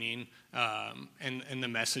that training and the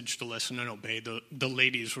message to listen and obey, the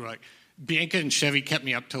ladies were like, Bianca and Chevy kept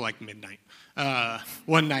me up till like midnight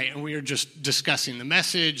one night, and we were just discussing the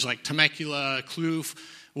message, like Temecula, Kloof,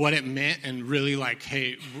 what it meant, and really like,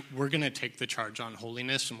 hey, we're going to take the charge on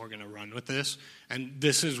holiness, and we're going to run with this. And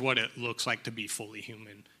this is what it looks like to be fully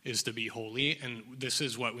human, is to be holy, and this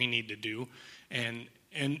is what we need to do. And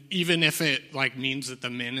even if it like means that the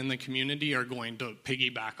men in the community are going to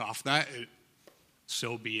piggyback off that,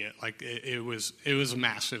 so be it. Like it was a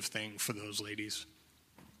massive thing for those ladies.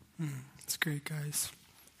 That's great, guys.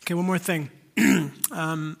 Okay, one more thing.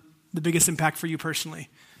 The biggest impact for you personally.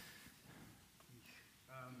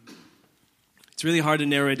 It's really hard to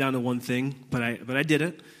narrow it down to one thing, but I did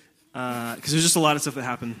it because there's just a lot of stuff that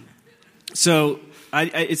happened. So I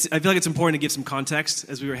feel like it's important to give some context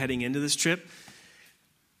as we were heading into this trip.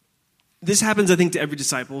 This happens, I think, to every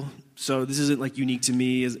disciple. So this isn't like unique to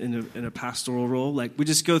me as in a pastoral role. Like we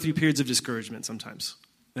just go through periods of discouragement sometimes.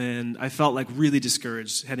 And I felt like really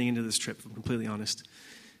discouraged heading into this trip, if I'm completely honest.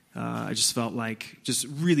 I just felt like just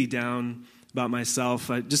really down about myself,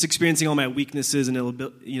 just experiencing all my weaknesses and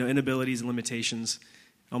inabilities and limitations,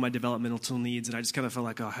 all my developmental needs, and I just kind of felt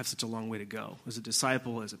like, I have such a long way to go as a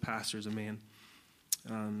disciple, as a pastor, as a man.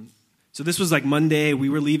 So this was like Monday. We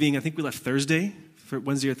were leaving, I think we left Thursday, for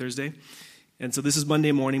Wednesday or Thursday. And so this is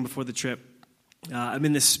Monday morning before the trip. I'm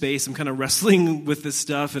in this space. I'm kind of wrestling with this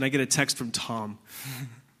stuff, and I get a text from Tom.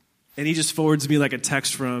 And he just forwards me like a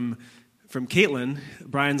text from Caitlin,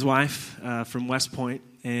 Brian's wife, from West Point,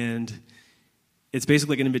 and it's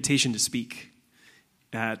basically like an invitation to speak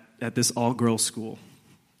at this all-girls school,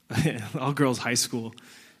 all-girls high school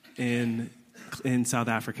in South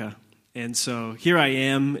Africa. And so here I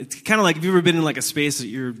am. It's kind of like, have you ever been in like a space that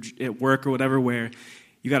you're at work or whatever where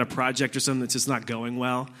you got a project or something that's just not going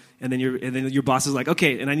well, and then your boss is like,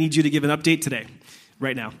 okay, and I need you to give an update today,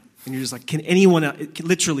 right now. And you're just like, can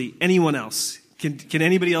literally anyone else, can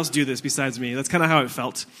anybody else do this besides me? That's kind of how it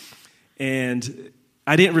felt. And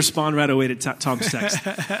I didn't respond right away to Tom's text.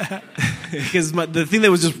 Because the thing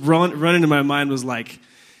that was just running in my mind was like,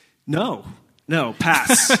 no,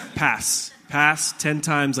 pass, 10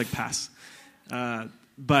 times, like pass.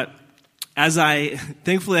 But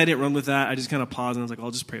thankfully I didn't run with that. I just kind of paused and I was like,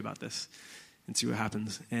 I'll just pray about this and see what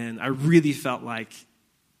happens. And I really felt like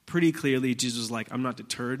pretty clearly Jesus was like, I'm not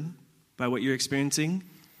deterred by what you're experiencing,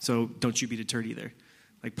 so don't you be deterred either.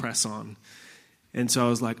 Like, press on. And so I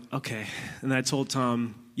was like, okay. And I told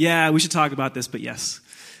Tom, yeah, we should talk about this, but yes.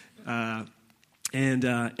 And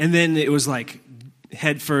then it was like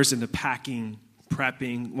head first into packing,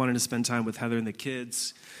 prepping, wanting to spend time with Heather and the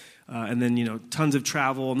kids. And then, tons of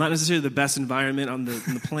travel, not necessarily the best environment on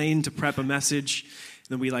the plane to prep a message. And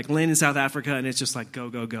then we like land in South Africa, and it's just like go,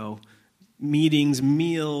 go, go. Meetings,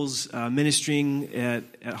 meals, ministering at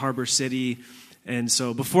Harbor City. And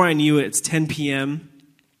so before I knew it, it's 10 p.m.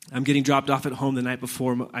 I'm getting dropped off at home the night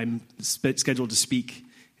before I'm scheduled to speak.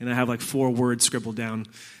 And I have like 4 words scribbled down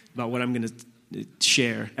about what I'm going to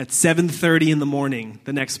share at 7:30 in the morning,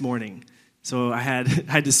 the next morning. So I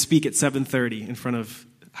had to speak at 7:30 in front of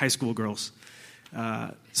high school girls.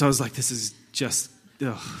 So I was like, this is just,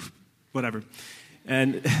 whatever.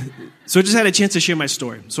 And so I just had a chance to share my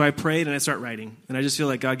story. So I prayed and I start writing. And I just feel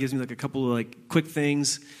like God gives me like a couple of like quick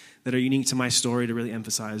things that are unique to my story to really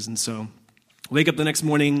emphasize. And so I wake up the next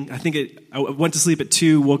morning. I went to sleep at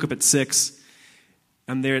 2, woke up at 6.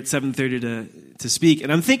 I'm there at 7:30 to speak.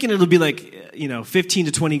 And I'm thinking it'll be like, 15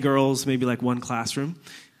 to 20 girls, maybe like one classroom.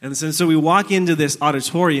 And so we walk into this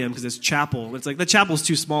auditorium because it's chapel. It's like the chapel's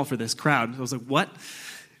too small for this crowd. I was like, what?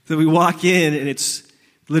 So we walk in and it's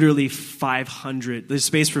literally 500. There's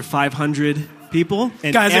space for 500 people.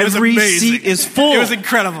 And guys, every seat is full. It was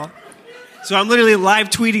incredible. So I'm literally live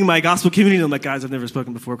tweeting my gospel community. And I'm like, guys, I've never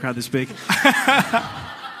spoken before a crowd this big.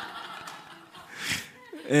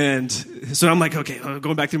 And so I'm like, okay, I'm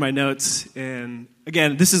going back through my notes. And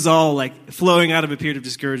again, this is all like flowing out of a period of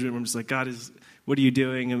discouragement where I'm just like, God, what are you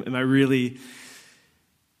doing? Am I really,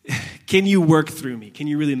 can you work through me? Can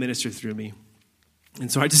you really minister through me? And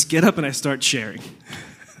so I just get up and I start sharing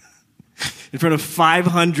in front of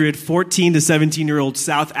 500 14 to 17-year-old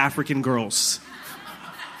South African girls.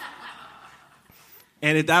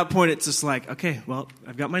 And at that point, it's just like, okay, well,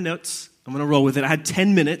 I've got my notes. I'm going to roll with it. I had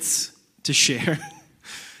 10 minutes to share,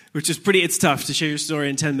 which is it's tough to share your story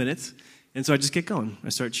in 10 minutes. And so I just get going. I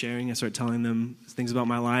start sharing. I start telling them things about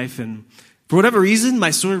my life. And for whatever reason, my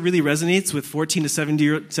story really resonates with 14 to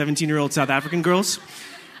 17-year-old South African girls.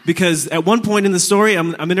 because at one point in the story,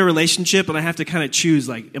 I'm in a relationship and I have to kind of choose,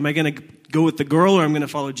 like, am I going to go with the girl or I'm going to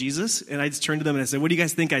follow Jesus? And I just turned to them and I said, what do you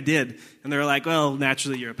guys think I did? And they're like, well,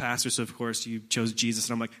 naturally you're a pastor, so of course you chose Jesus.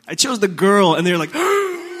 And I'm like, I chose the girl. And they're like,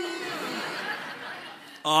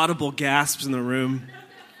 audible gasps in the room.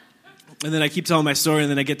 And then I keep telling my story,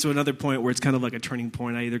 and then I get to another point where it's kind of like a turning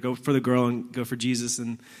point. I either go for the girl and go for Jesus,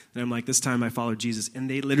 and then I'm like, this time I followed Jesus. And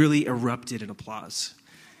they literally erupted in applause.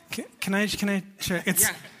 Can I share?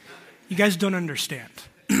 You guys don't understand,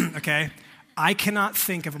 okay? I cannot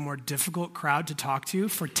think of a more difficult crowd to talk to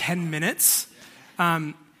for 10 minutes.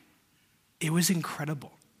 It was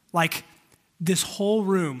incredible. Like, this whole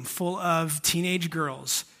room full of teenage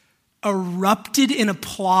girls erupted in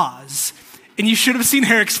applause. And you should have seen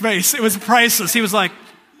Herrick's face. It was priceless. He was like,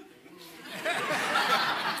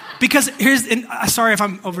 because sorry if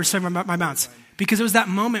I'm overselling my mouths. Because it was that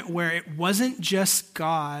moment where it wasn't just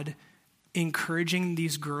God encouraging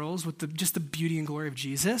these girls with just the beauty and glory of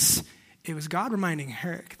Jesus. It was God reminding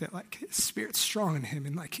Herrick that, like, his spirit's strong in him,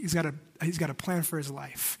 and like he's got a plan for his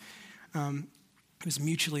life. It was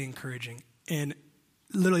mutually encouraging. And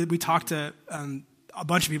literally, we talked to a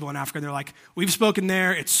bunch of people in Africa, and they're like, we've spoken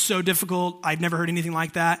there. It's so difficult. I'd never heard anything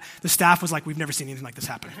like that. The staff was like, we've never seen anything like this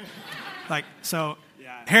happen. Like, so,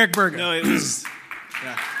 yeah. Herrick Berger. No, it was,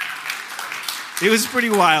 yeah. It was pretty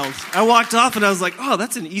wild. I walked off, and I was like, oh,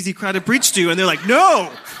 that's an easy crowd to preach to. And they're like,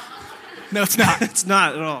 no. No, it's not. It's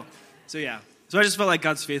not at all. So, yeah. So I just felt like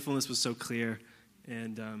God's faithfulness was so clear.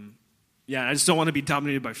 And, yeah, I just don't want to be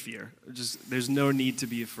dominated by fear. There's no need to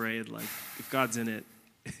be afraid. Like, if God's in it,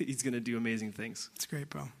 he's going to do amazing things. That's great,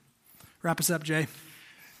 bro. Wrap us up, Jay.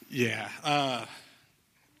 Yeah.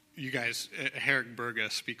 You guys, Herrick Berger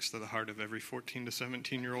speaks to the heart of every 14 to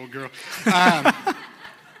 17-year-old girl.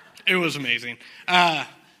 It was amazing.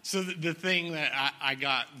 So the thing that I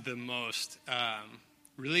got the most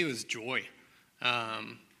really was joy,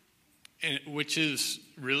 which is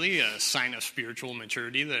really a sign of spiritual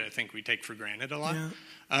maturity that I think we take for granted a lot.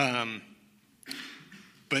 Yeah.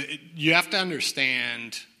 But you have to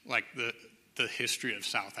understand, like, the history of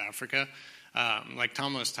South Africa. Like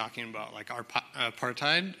Tom was talking about, like, our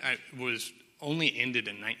apartheid was only ended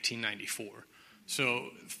in 1994. So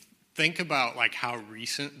think about, like, how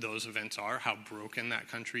recent those events are, how broken that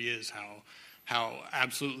country is, how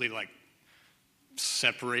absolutely, like,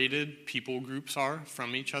 separated people groups are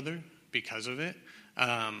from each other because of it.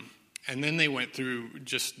 And then they went through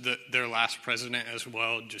just their last president as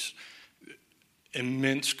well, just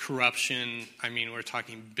immense corruption. I mean, we're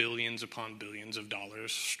talking billions upon billions of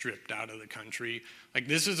dollars stripped out of the country. Like,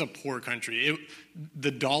 this is a poor country.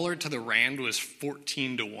 The dollar to the rand was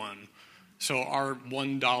 14 to 1. So our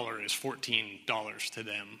 $1 is $14 to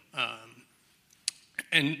them.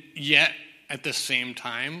 And yet, at the same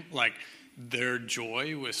time, like, their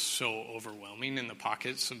joy was so overwhelming in the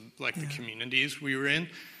pockets of, like, the communities we were in.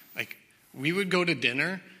 Like, we would go to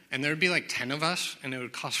dinner, and there'd be, like, 10 of us, and it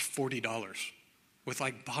would cost $40. With,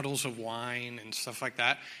 like, bottles of wine and stuff like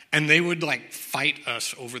that. And they would, like, fight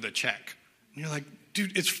us over the check. And you're like,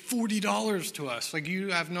 dude, it's $40 to us. Like,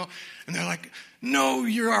 you have no... And they're like, no,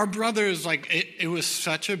 you're our brothers. Like, it was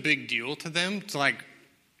such a big deal to them to, like,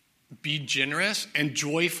 be generous and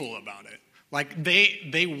joyful about it. Like,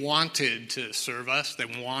 they wanted to serve us. They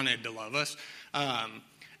wanted to love us.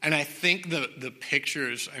 And I think the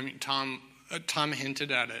pictures... I mean, Tom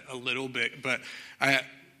hinted at it a little bit, but...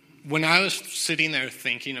 When I was sitting there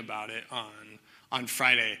thinking about it on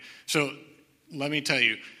Friday, so let me tell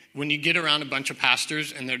you, when you get around a bunch of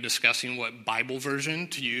pastors and they're discussing what Bible version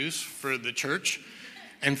to use for the church,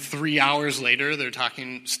 and 3 hours later they're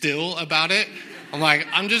talking still about it, I'm like,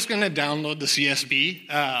 I'm just going to download the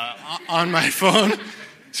CSB on my phone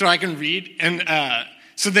so I can read. And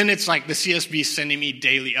so then it's like the CSB sending me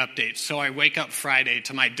daily updates. So I wake up Friday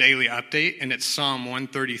to my daily update, and it's Psalm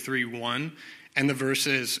 133:1. And the verse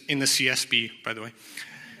is in the CSB, by the way.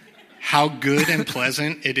 How good and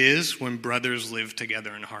pleasant it is when brothers live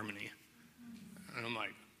together in harmony. And I'm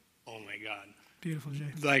like, oh my God. Beautiful, Jay.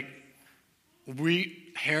 Like,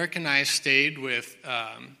 Herrick and I stayed with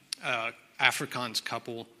Afrikaans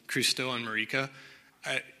couple, Christo and Marika.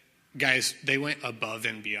 Guys, they went above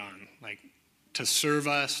and beyond, like, to serve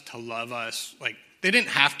us, to love us. Like, they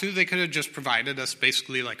didn't have to. They could have just provided us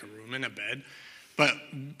basically like a room and a bed. But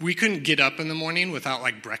we couldn't get up in the morning without,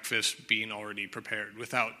 like, breakfast being already prepared,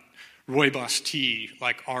 without rooibos tea,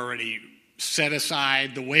 like, already set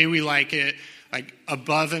aside the way we like it, like,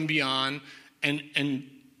 above and beyond. And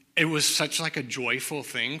it was such, like, a joyful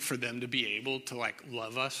thing for them to be able to, like,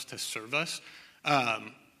 love us, to serve us.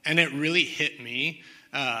 And it really hit me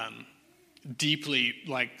deeply,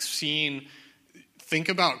 like, seeing think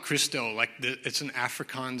about Christo, like it's an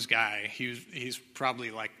Afrikaans guy. He's probably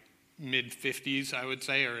like mid-50s, I would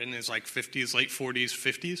say, or in his like 50s, late 40s,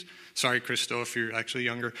 50s. Sorry, Christo, if you're actually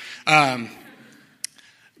younger. But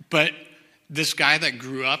this guy that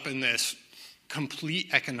grew up in this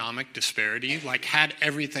complete economic disparity, like had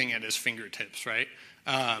everything at his fingertips, right?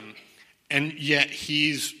 And yet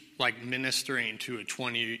he's like ministering to a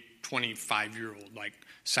 25-year-old, like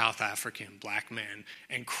South African black man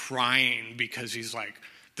and crying because he's like,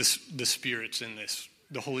 the Spirit's in this,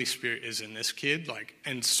 the Holy Spirit is in this kid, like,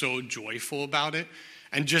 and so joyful about it.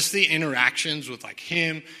 And just the interactions with like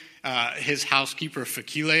him, his housekeeper,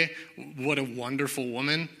 Fakile, what a wonderful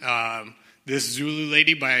woman. This Zulu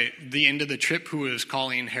lady by the end of the trip who was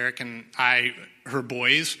calling Herrick and I her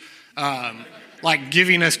boys, like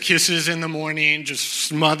giving us kisses in the morning, just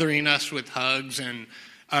smothering us with hugs, and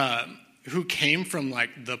who came from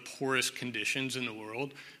like the poorest conditions in the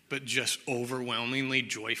world, but just overwhelmingly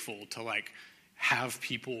joyful to like have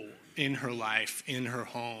people in her life, in her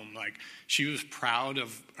home. Like she was proud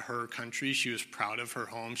of her country. She was proud of her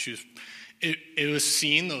home. It was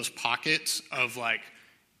seeing those pockets of like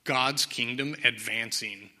God's kingdom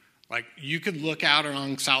advancing. Like you could look out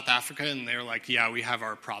around South Africa and they're like, yeah, we have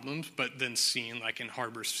our problems, but then seeing like in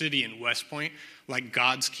Harbor City and West Point, like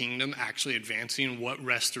God's kingdom actually advancing, what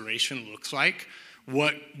restoration looks like,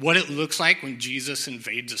 what it looks like when Jesus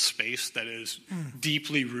invades a space that is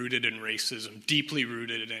deeply rooted in racism, deeply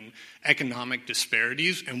rooted in economic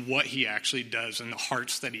disparities, and what he actually does and the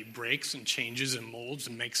hearts that he breaks and changes and molds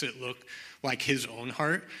and makes it look like his own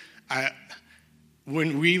heart.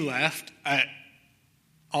 When we left,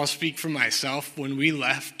 I'll speak for myself. When we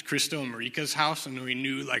left Christo and Marika's house and we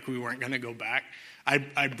knew like we weren't going to go back,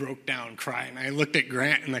 I broke down crying. I looked at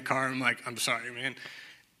Grant in the car. I'm like, I'm sorry, man.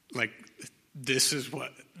 Like, this is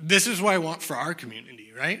what I want for our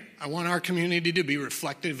community, right? I want our community to be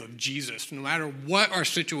reflective of Jesus. No matter what our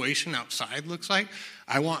situation outside looks like,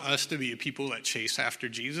 I want us to be a people that chase after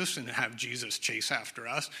Jesus and have Jesus chase after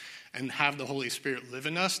us and have the Holy Spirit live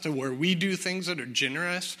in us to where we do things that are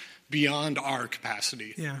generous beyond our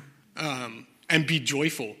capacity. Yeah. And be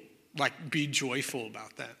joyful. Like, be joyful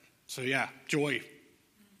about that. So, yeah, joy.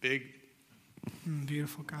 Big.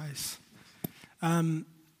 Beautiful, guys.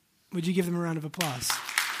 Would you give them a round of applause?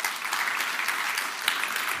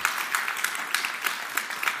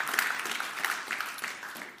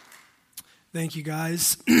 Thank you,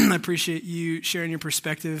 guys. I appreciate you sharing your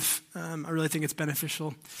perspective. I really think it's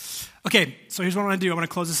beneficial. Okay, so here's what I want to do. I want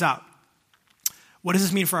to close this out. What does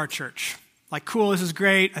this mean for our church? Like, cool, this is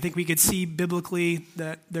great. I think we could see biblically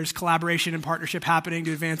that there's collaboration and partnership happening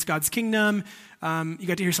to advance God's kingdom. You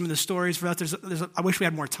got to hear some of the stories. For us, I wish we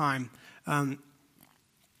had more time.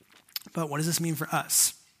 But what does this mean for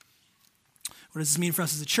us? What does this mean for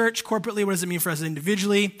us as a church, corporately? What does it mean for us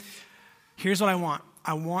individually? Here's what I want.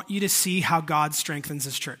 I want you to see how God strengthens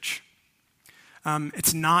his church.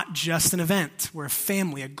 It's not just an event. We're a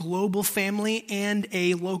family, a global family and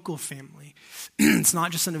a local family. It's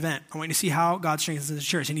not just an event. I want you to see how God strengthens his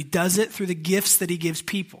church. And he does it through the gifts that he gives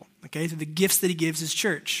people, okay? Through the gifts that he gives his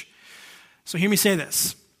church. So hear me say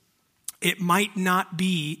this. It might not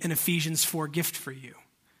be an Ephesians 4 gift for you.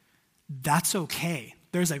 That's okay.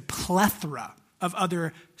 There's a plethora of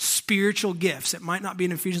other spiritual gifts. It might not be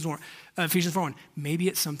an Ephesians 4:1. Maybe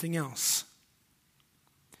it's something else.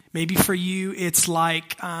 Maybe for you, it's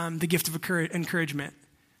like the gift of encouragement.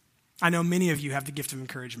 I know many of you have the gift of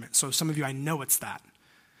encouragement. So some of you, I know it's that.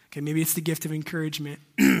 Okay, maybe it's the gift of encouragement.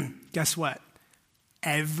 Guess what?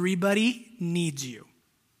 Everybody needs you.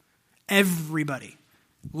 Everybody.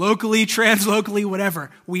 Locally, translocally, whatever.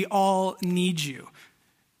 We all need you.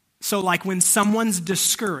 So like when someone's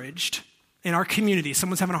discouraged in our community,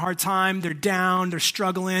 someone's having a hard time, they're down, they're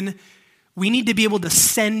struggling, we need to be able to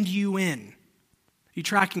send you in. Are you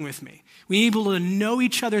tracking with me? We need to be able to know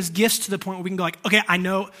each other's gifts to the point where we can go like, okay, I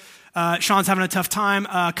know Sean's having a tough time.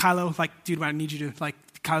 Kylo, like, dude, I need you to, like,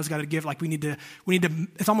 Kylo's got to give. Like, we need to,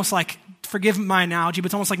 it's almost like, forgive my analogy, but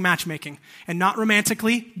it's almost like matchmaking. And not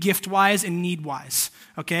romantically, gift-wise and need-wise,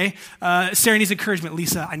 okay? Sarah needs encouragement.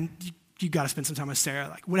 Lisa, you got to spend some time with Sarah,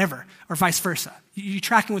 like whatever, or vice versa. You're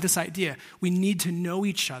tracking with this idea. We need to know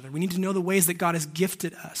each other. We need to know the ways that God has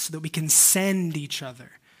gifted us so that we can send each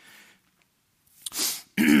other.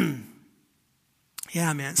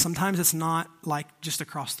 Yeah, man, sometimes it's not like just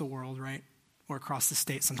across the world, right? Or across the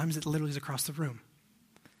state. Sometimes it literally is across the room.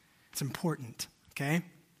 It's important, okay?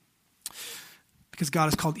 Because God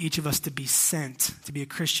has called each of us to be sent. To be a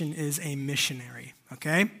Christian is a missionary,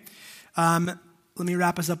 okay? Let me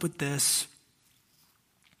wrap us up with this.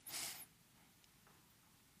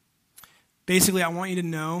 Basically, I want you to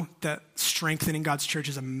know that strengthening God's church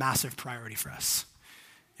is a massive priority for us.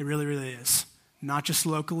 It really, really is. Not just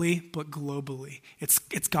locally, but globally. It's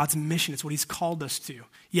God's mission. It's what he's called us to.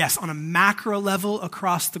 Yes, on a macro level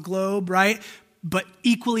across the globe, right? But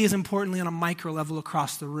equally as importantly on a micro level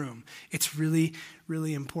across the room. It's really,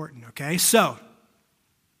 really important, okay? So,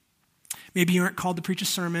 maybe you aren't called to preach a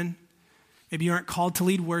sermon. Maybe you aren't called to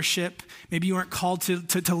lead worship. Maybe you aren't called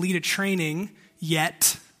to lead a training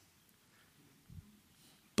yet.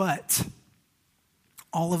 But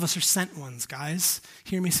all of us are sent ones, guys.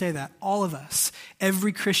 Hear me say that. All of us.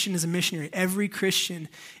 Every Christian is a missionary. Every Christian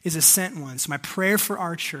is a sent one. So my prayer for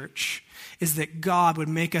our church is that God would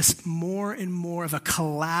make us more and more of a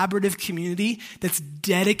collaborative community that's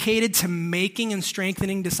dedicated to making and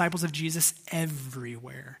strengthening disciples of Jesus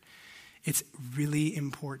everywhere. It's really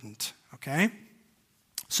important, okay?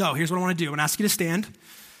 So here's what I want to do. I want to ask you to stand.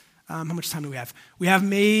 How much time do we have? We have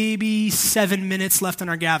maybe 7 minutes left in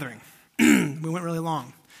our gathering. We went really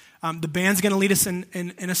long. The band's going to lead us in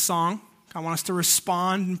a song. I want us to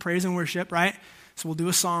respond in praise and worship, right? So we'll do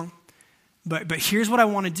a song. But here's what I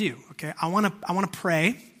want to do, okay? I want to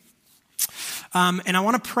pray. And I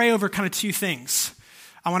want to pray over kind of two things.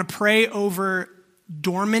 I want to pray over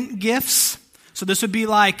dormant gifts. So this would be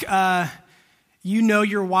like, you know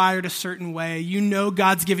you're wired a certain way. You know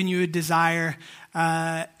God's given you a desire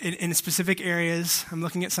in specific areas. I'm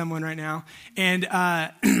looking at someone right now. And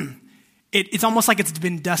it's almost like it's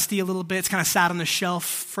been dusty a little bit. It's kind of sat on the shelf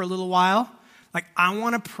for a little while. Like, I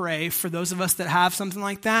want to pray for those of us that have something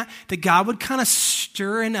like that God would kind of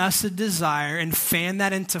stir in us a desire and fan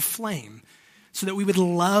that into flame so that we would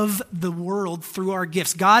love the world through our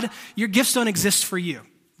gifts. God, your gifts don't exist for you.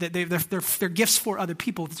 They're gifts for other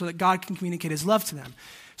people so that God can communicate his love to them.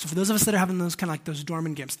 So for those of us that are having those kind of like those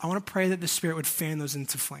dormant gifts, I want to pray that the Spirit would fan those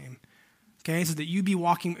into flame. Okay, so that you be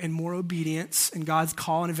walking in more obedience in God's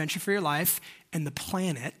call and adventure for your life, and the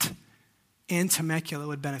planet and Temecula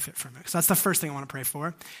would benefit from it. So that's the first thing I want to pray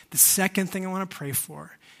for. The second thing I want to pray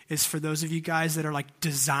for is for those of you guys that are like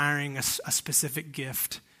desiring a specific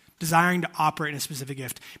gift, desiring to operate in a specific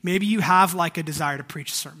gift. Maybe you have like a desire to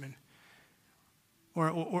preach a sermon,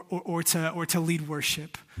 or to lead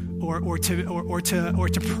worship, or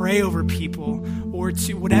to pray over people, or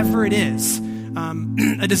to whatever it is.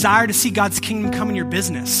 A desire to see God's kingdom come in your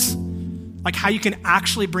business. Like how you can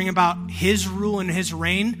actually bring about his rule and his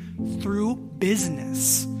reign through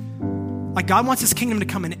business. Like God wants his kingdom to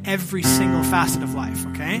come in every single facet of life,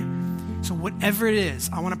 okay? So whatever it is,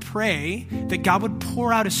 I want to pray that God would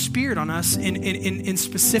pour out his Spirit on us in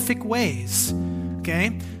specific ways,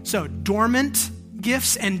 okay? So dormant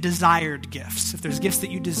gifts and desired gifts. If there's gifts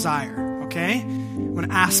that you desire, okay? I want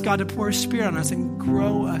to ask God to pour his Spirit on us and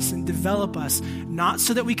grow us and develop us, not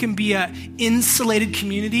so that we can be an insulated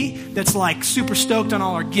community that's like super stoked on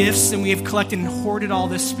all our gifts and we have collected and hoarded all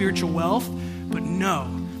this spiritual wealth, but no,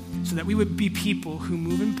 so that we would be people who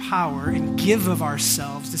move in power and give of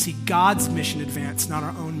ourselves to see God's mission advance, not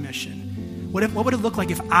our own mission. What would it look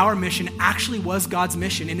like if our mission actually was God's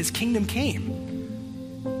mission and his kingdom came?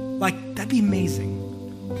 Like, that'd be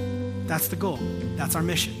amazing. That's the goal. That's our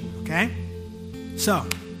mission, okay? So,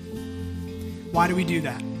 why do we do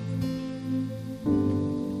that?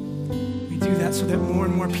 We do that so that more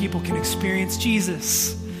and more people can experience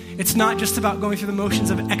Jesus. It's not just about going through the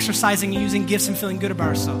motions of exercising and using gifts and feeling good about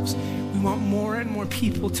ourselves. We want more and more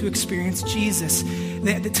people to experience Jesus,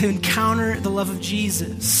 to encounter the love of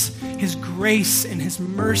Jesus, his grace and his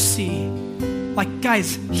mercy. Like,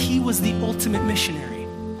 guys, he was the ultimate missionary.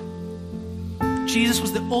 Jesus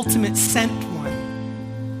was the ultimate sent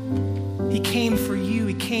one. He came for you.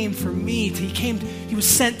 He came for me. He was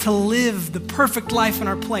sent to live the perfect life in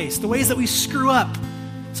our place, the ways that we screw up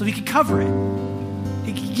so he could cover it.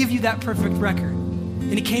 He could give you that perfect record.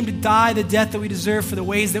 And he came to die the death that we deserve for the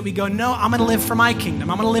ways that we go, no, I'm going to live for my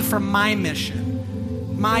kingdom. I'm going to live for my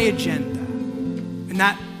mission, my agenda. And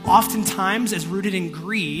that oftentimes is rooted in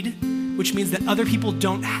greed, which means that other people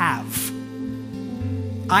don't have.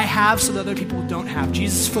 I have so that other people don't have.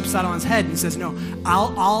 Jesus flips that on his head and says, no,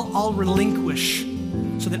 I'll relinquish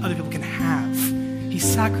so that other people can have. He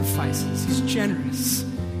sacrifices. He's generous.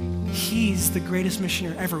 He's the greatest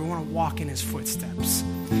missionary ever. We want to walk in his footsteps.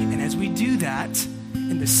 And as we do that,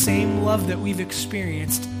 in the same love that we've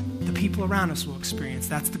experienced, the people around us will experience.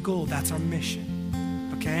 That's the goal. That's our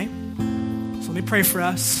mission. Okay? So let me pray for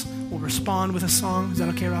us. We'll respond with a song. Is that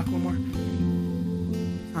okay, Rock? One more?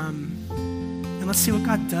 And let's see what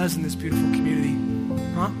God does in this beautiful community.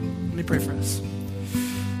 Huh? Let me pray for us.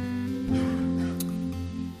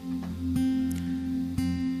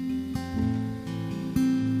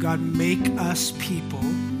 God, make us people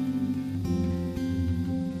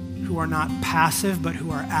who are not passive, but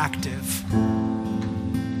who are active. And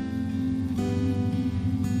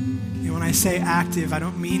when I say active, I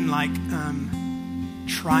don't mean like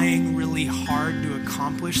trying really hard to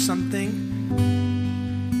accomplish something.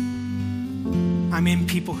 I mean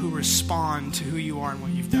people who respond to who you are and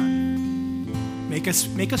what you've done. Make us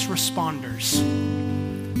responders.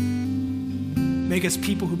 Make us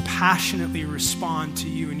people who passionately respond to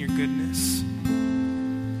you and your goodness.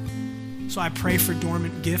 So I pray for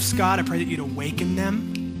dormant gifts, God. I pray that you'd awaken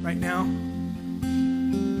them right now.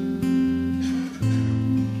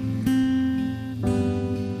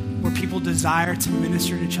 Where people desire to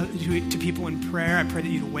minister to people in prayer, I pray that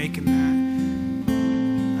you'd awaken that.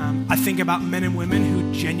 I think about men and women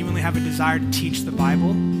who genuinely have a desire to teach the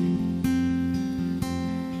Bible.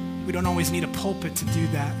 We don't always need a pulpit to do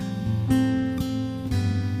that.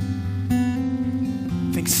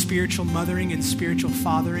 I think spiritual mothering and spiritual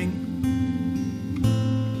fathering.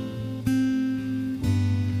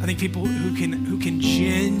 I think people who can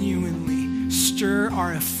genuinely stir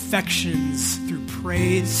our affections through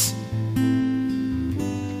praise.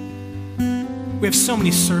 We have so many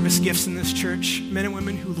service gifts in this church. Men and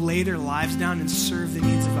women who lay their lives down and serve the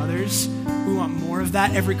needs of others. We want more of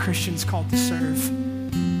that. Every Christian's called to serve.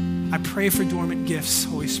 I pray for dormant gifts,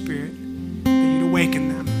 Holy Spirit, that you'd awaken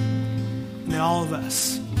them, and that all of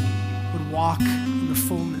us would walk in the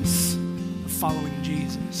fullness of following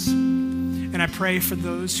Jesus. And I pray for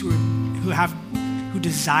those who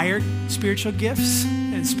desire spiritual gifts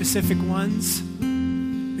and specific ones.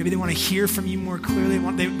 Maybe they want to hear from you more clearly.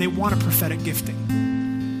 They want a prophetic gifting.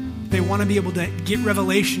 They want to be able to get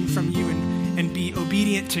revelation from you and be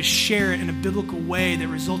obedient to share it in a biblical way that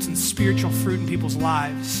results in spiritual fruit in people's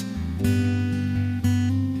lives.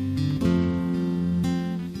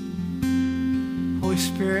 Holy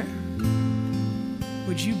Spirit,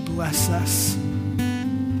 would you bless us?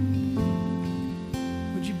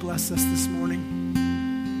 Would you bless us this morning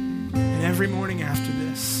and every morning after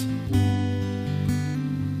this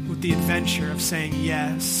with the adventure of saying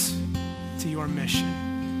yes to your mission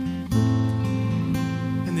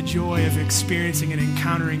and the joy of experiencing and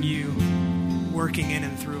encountering you working in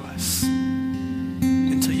and through us.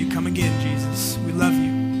 Until you come again, Jesus, we love you.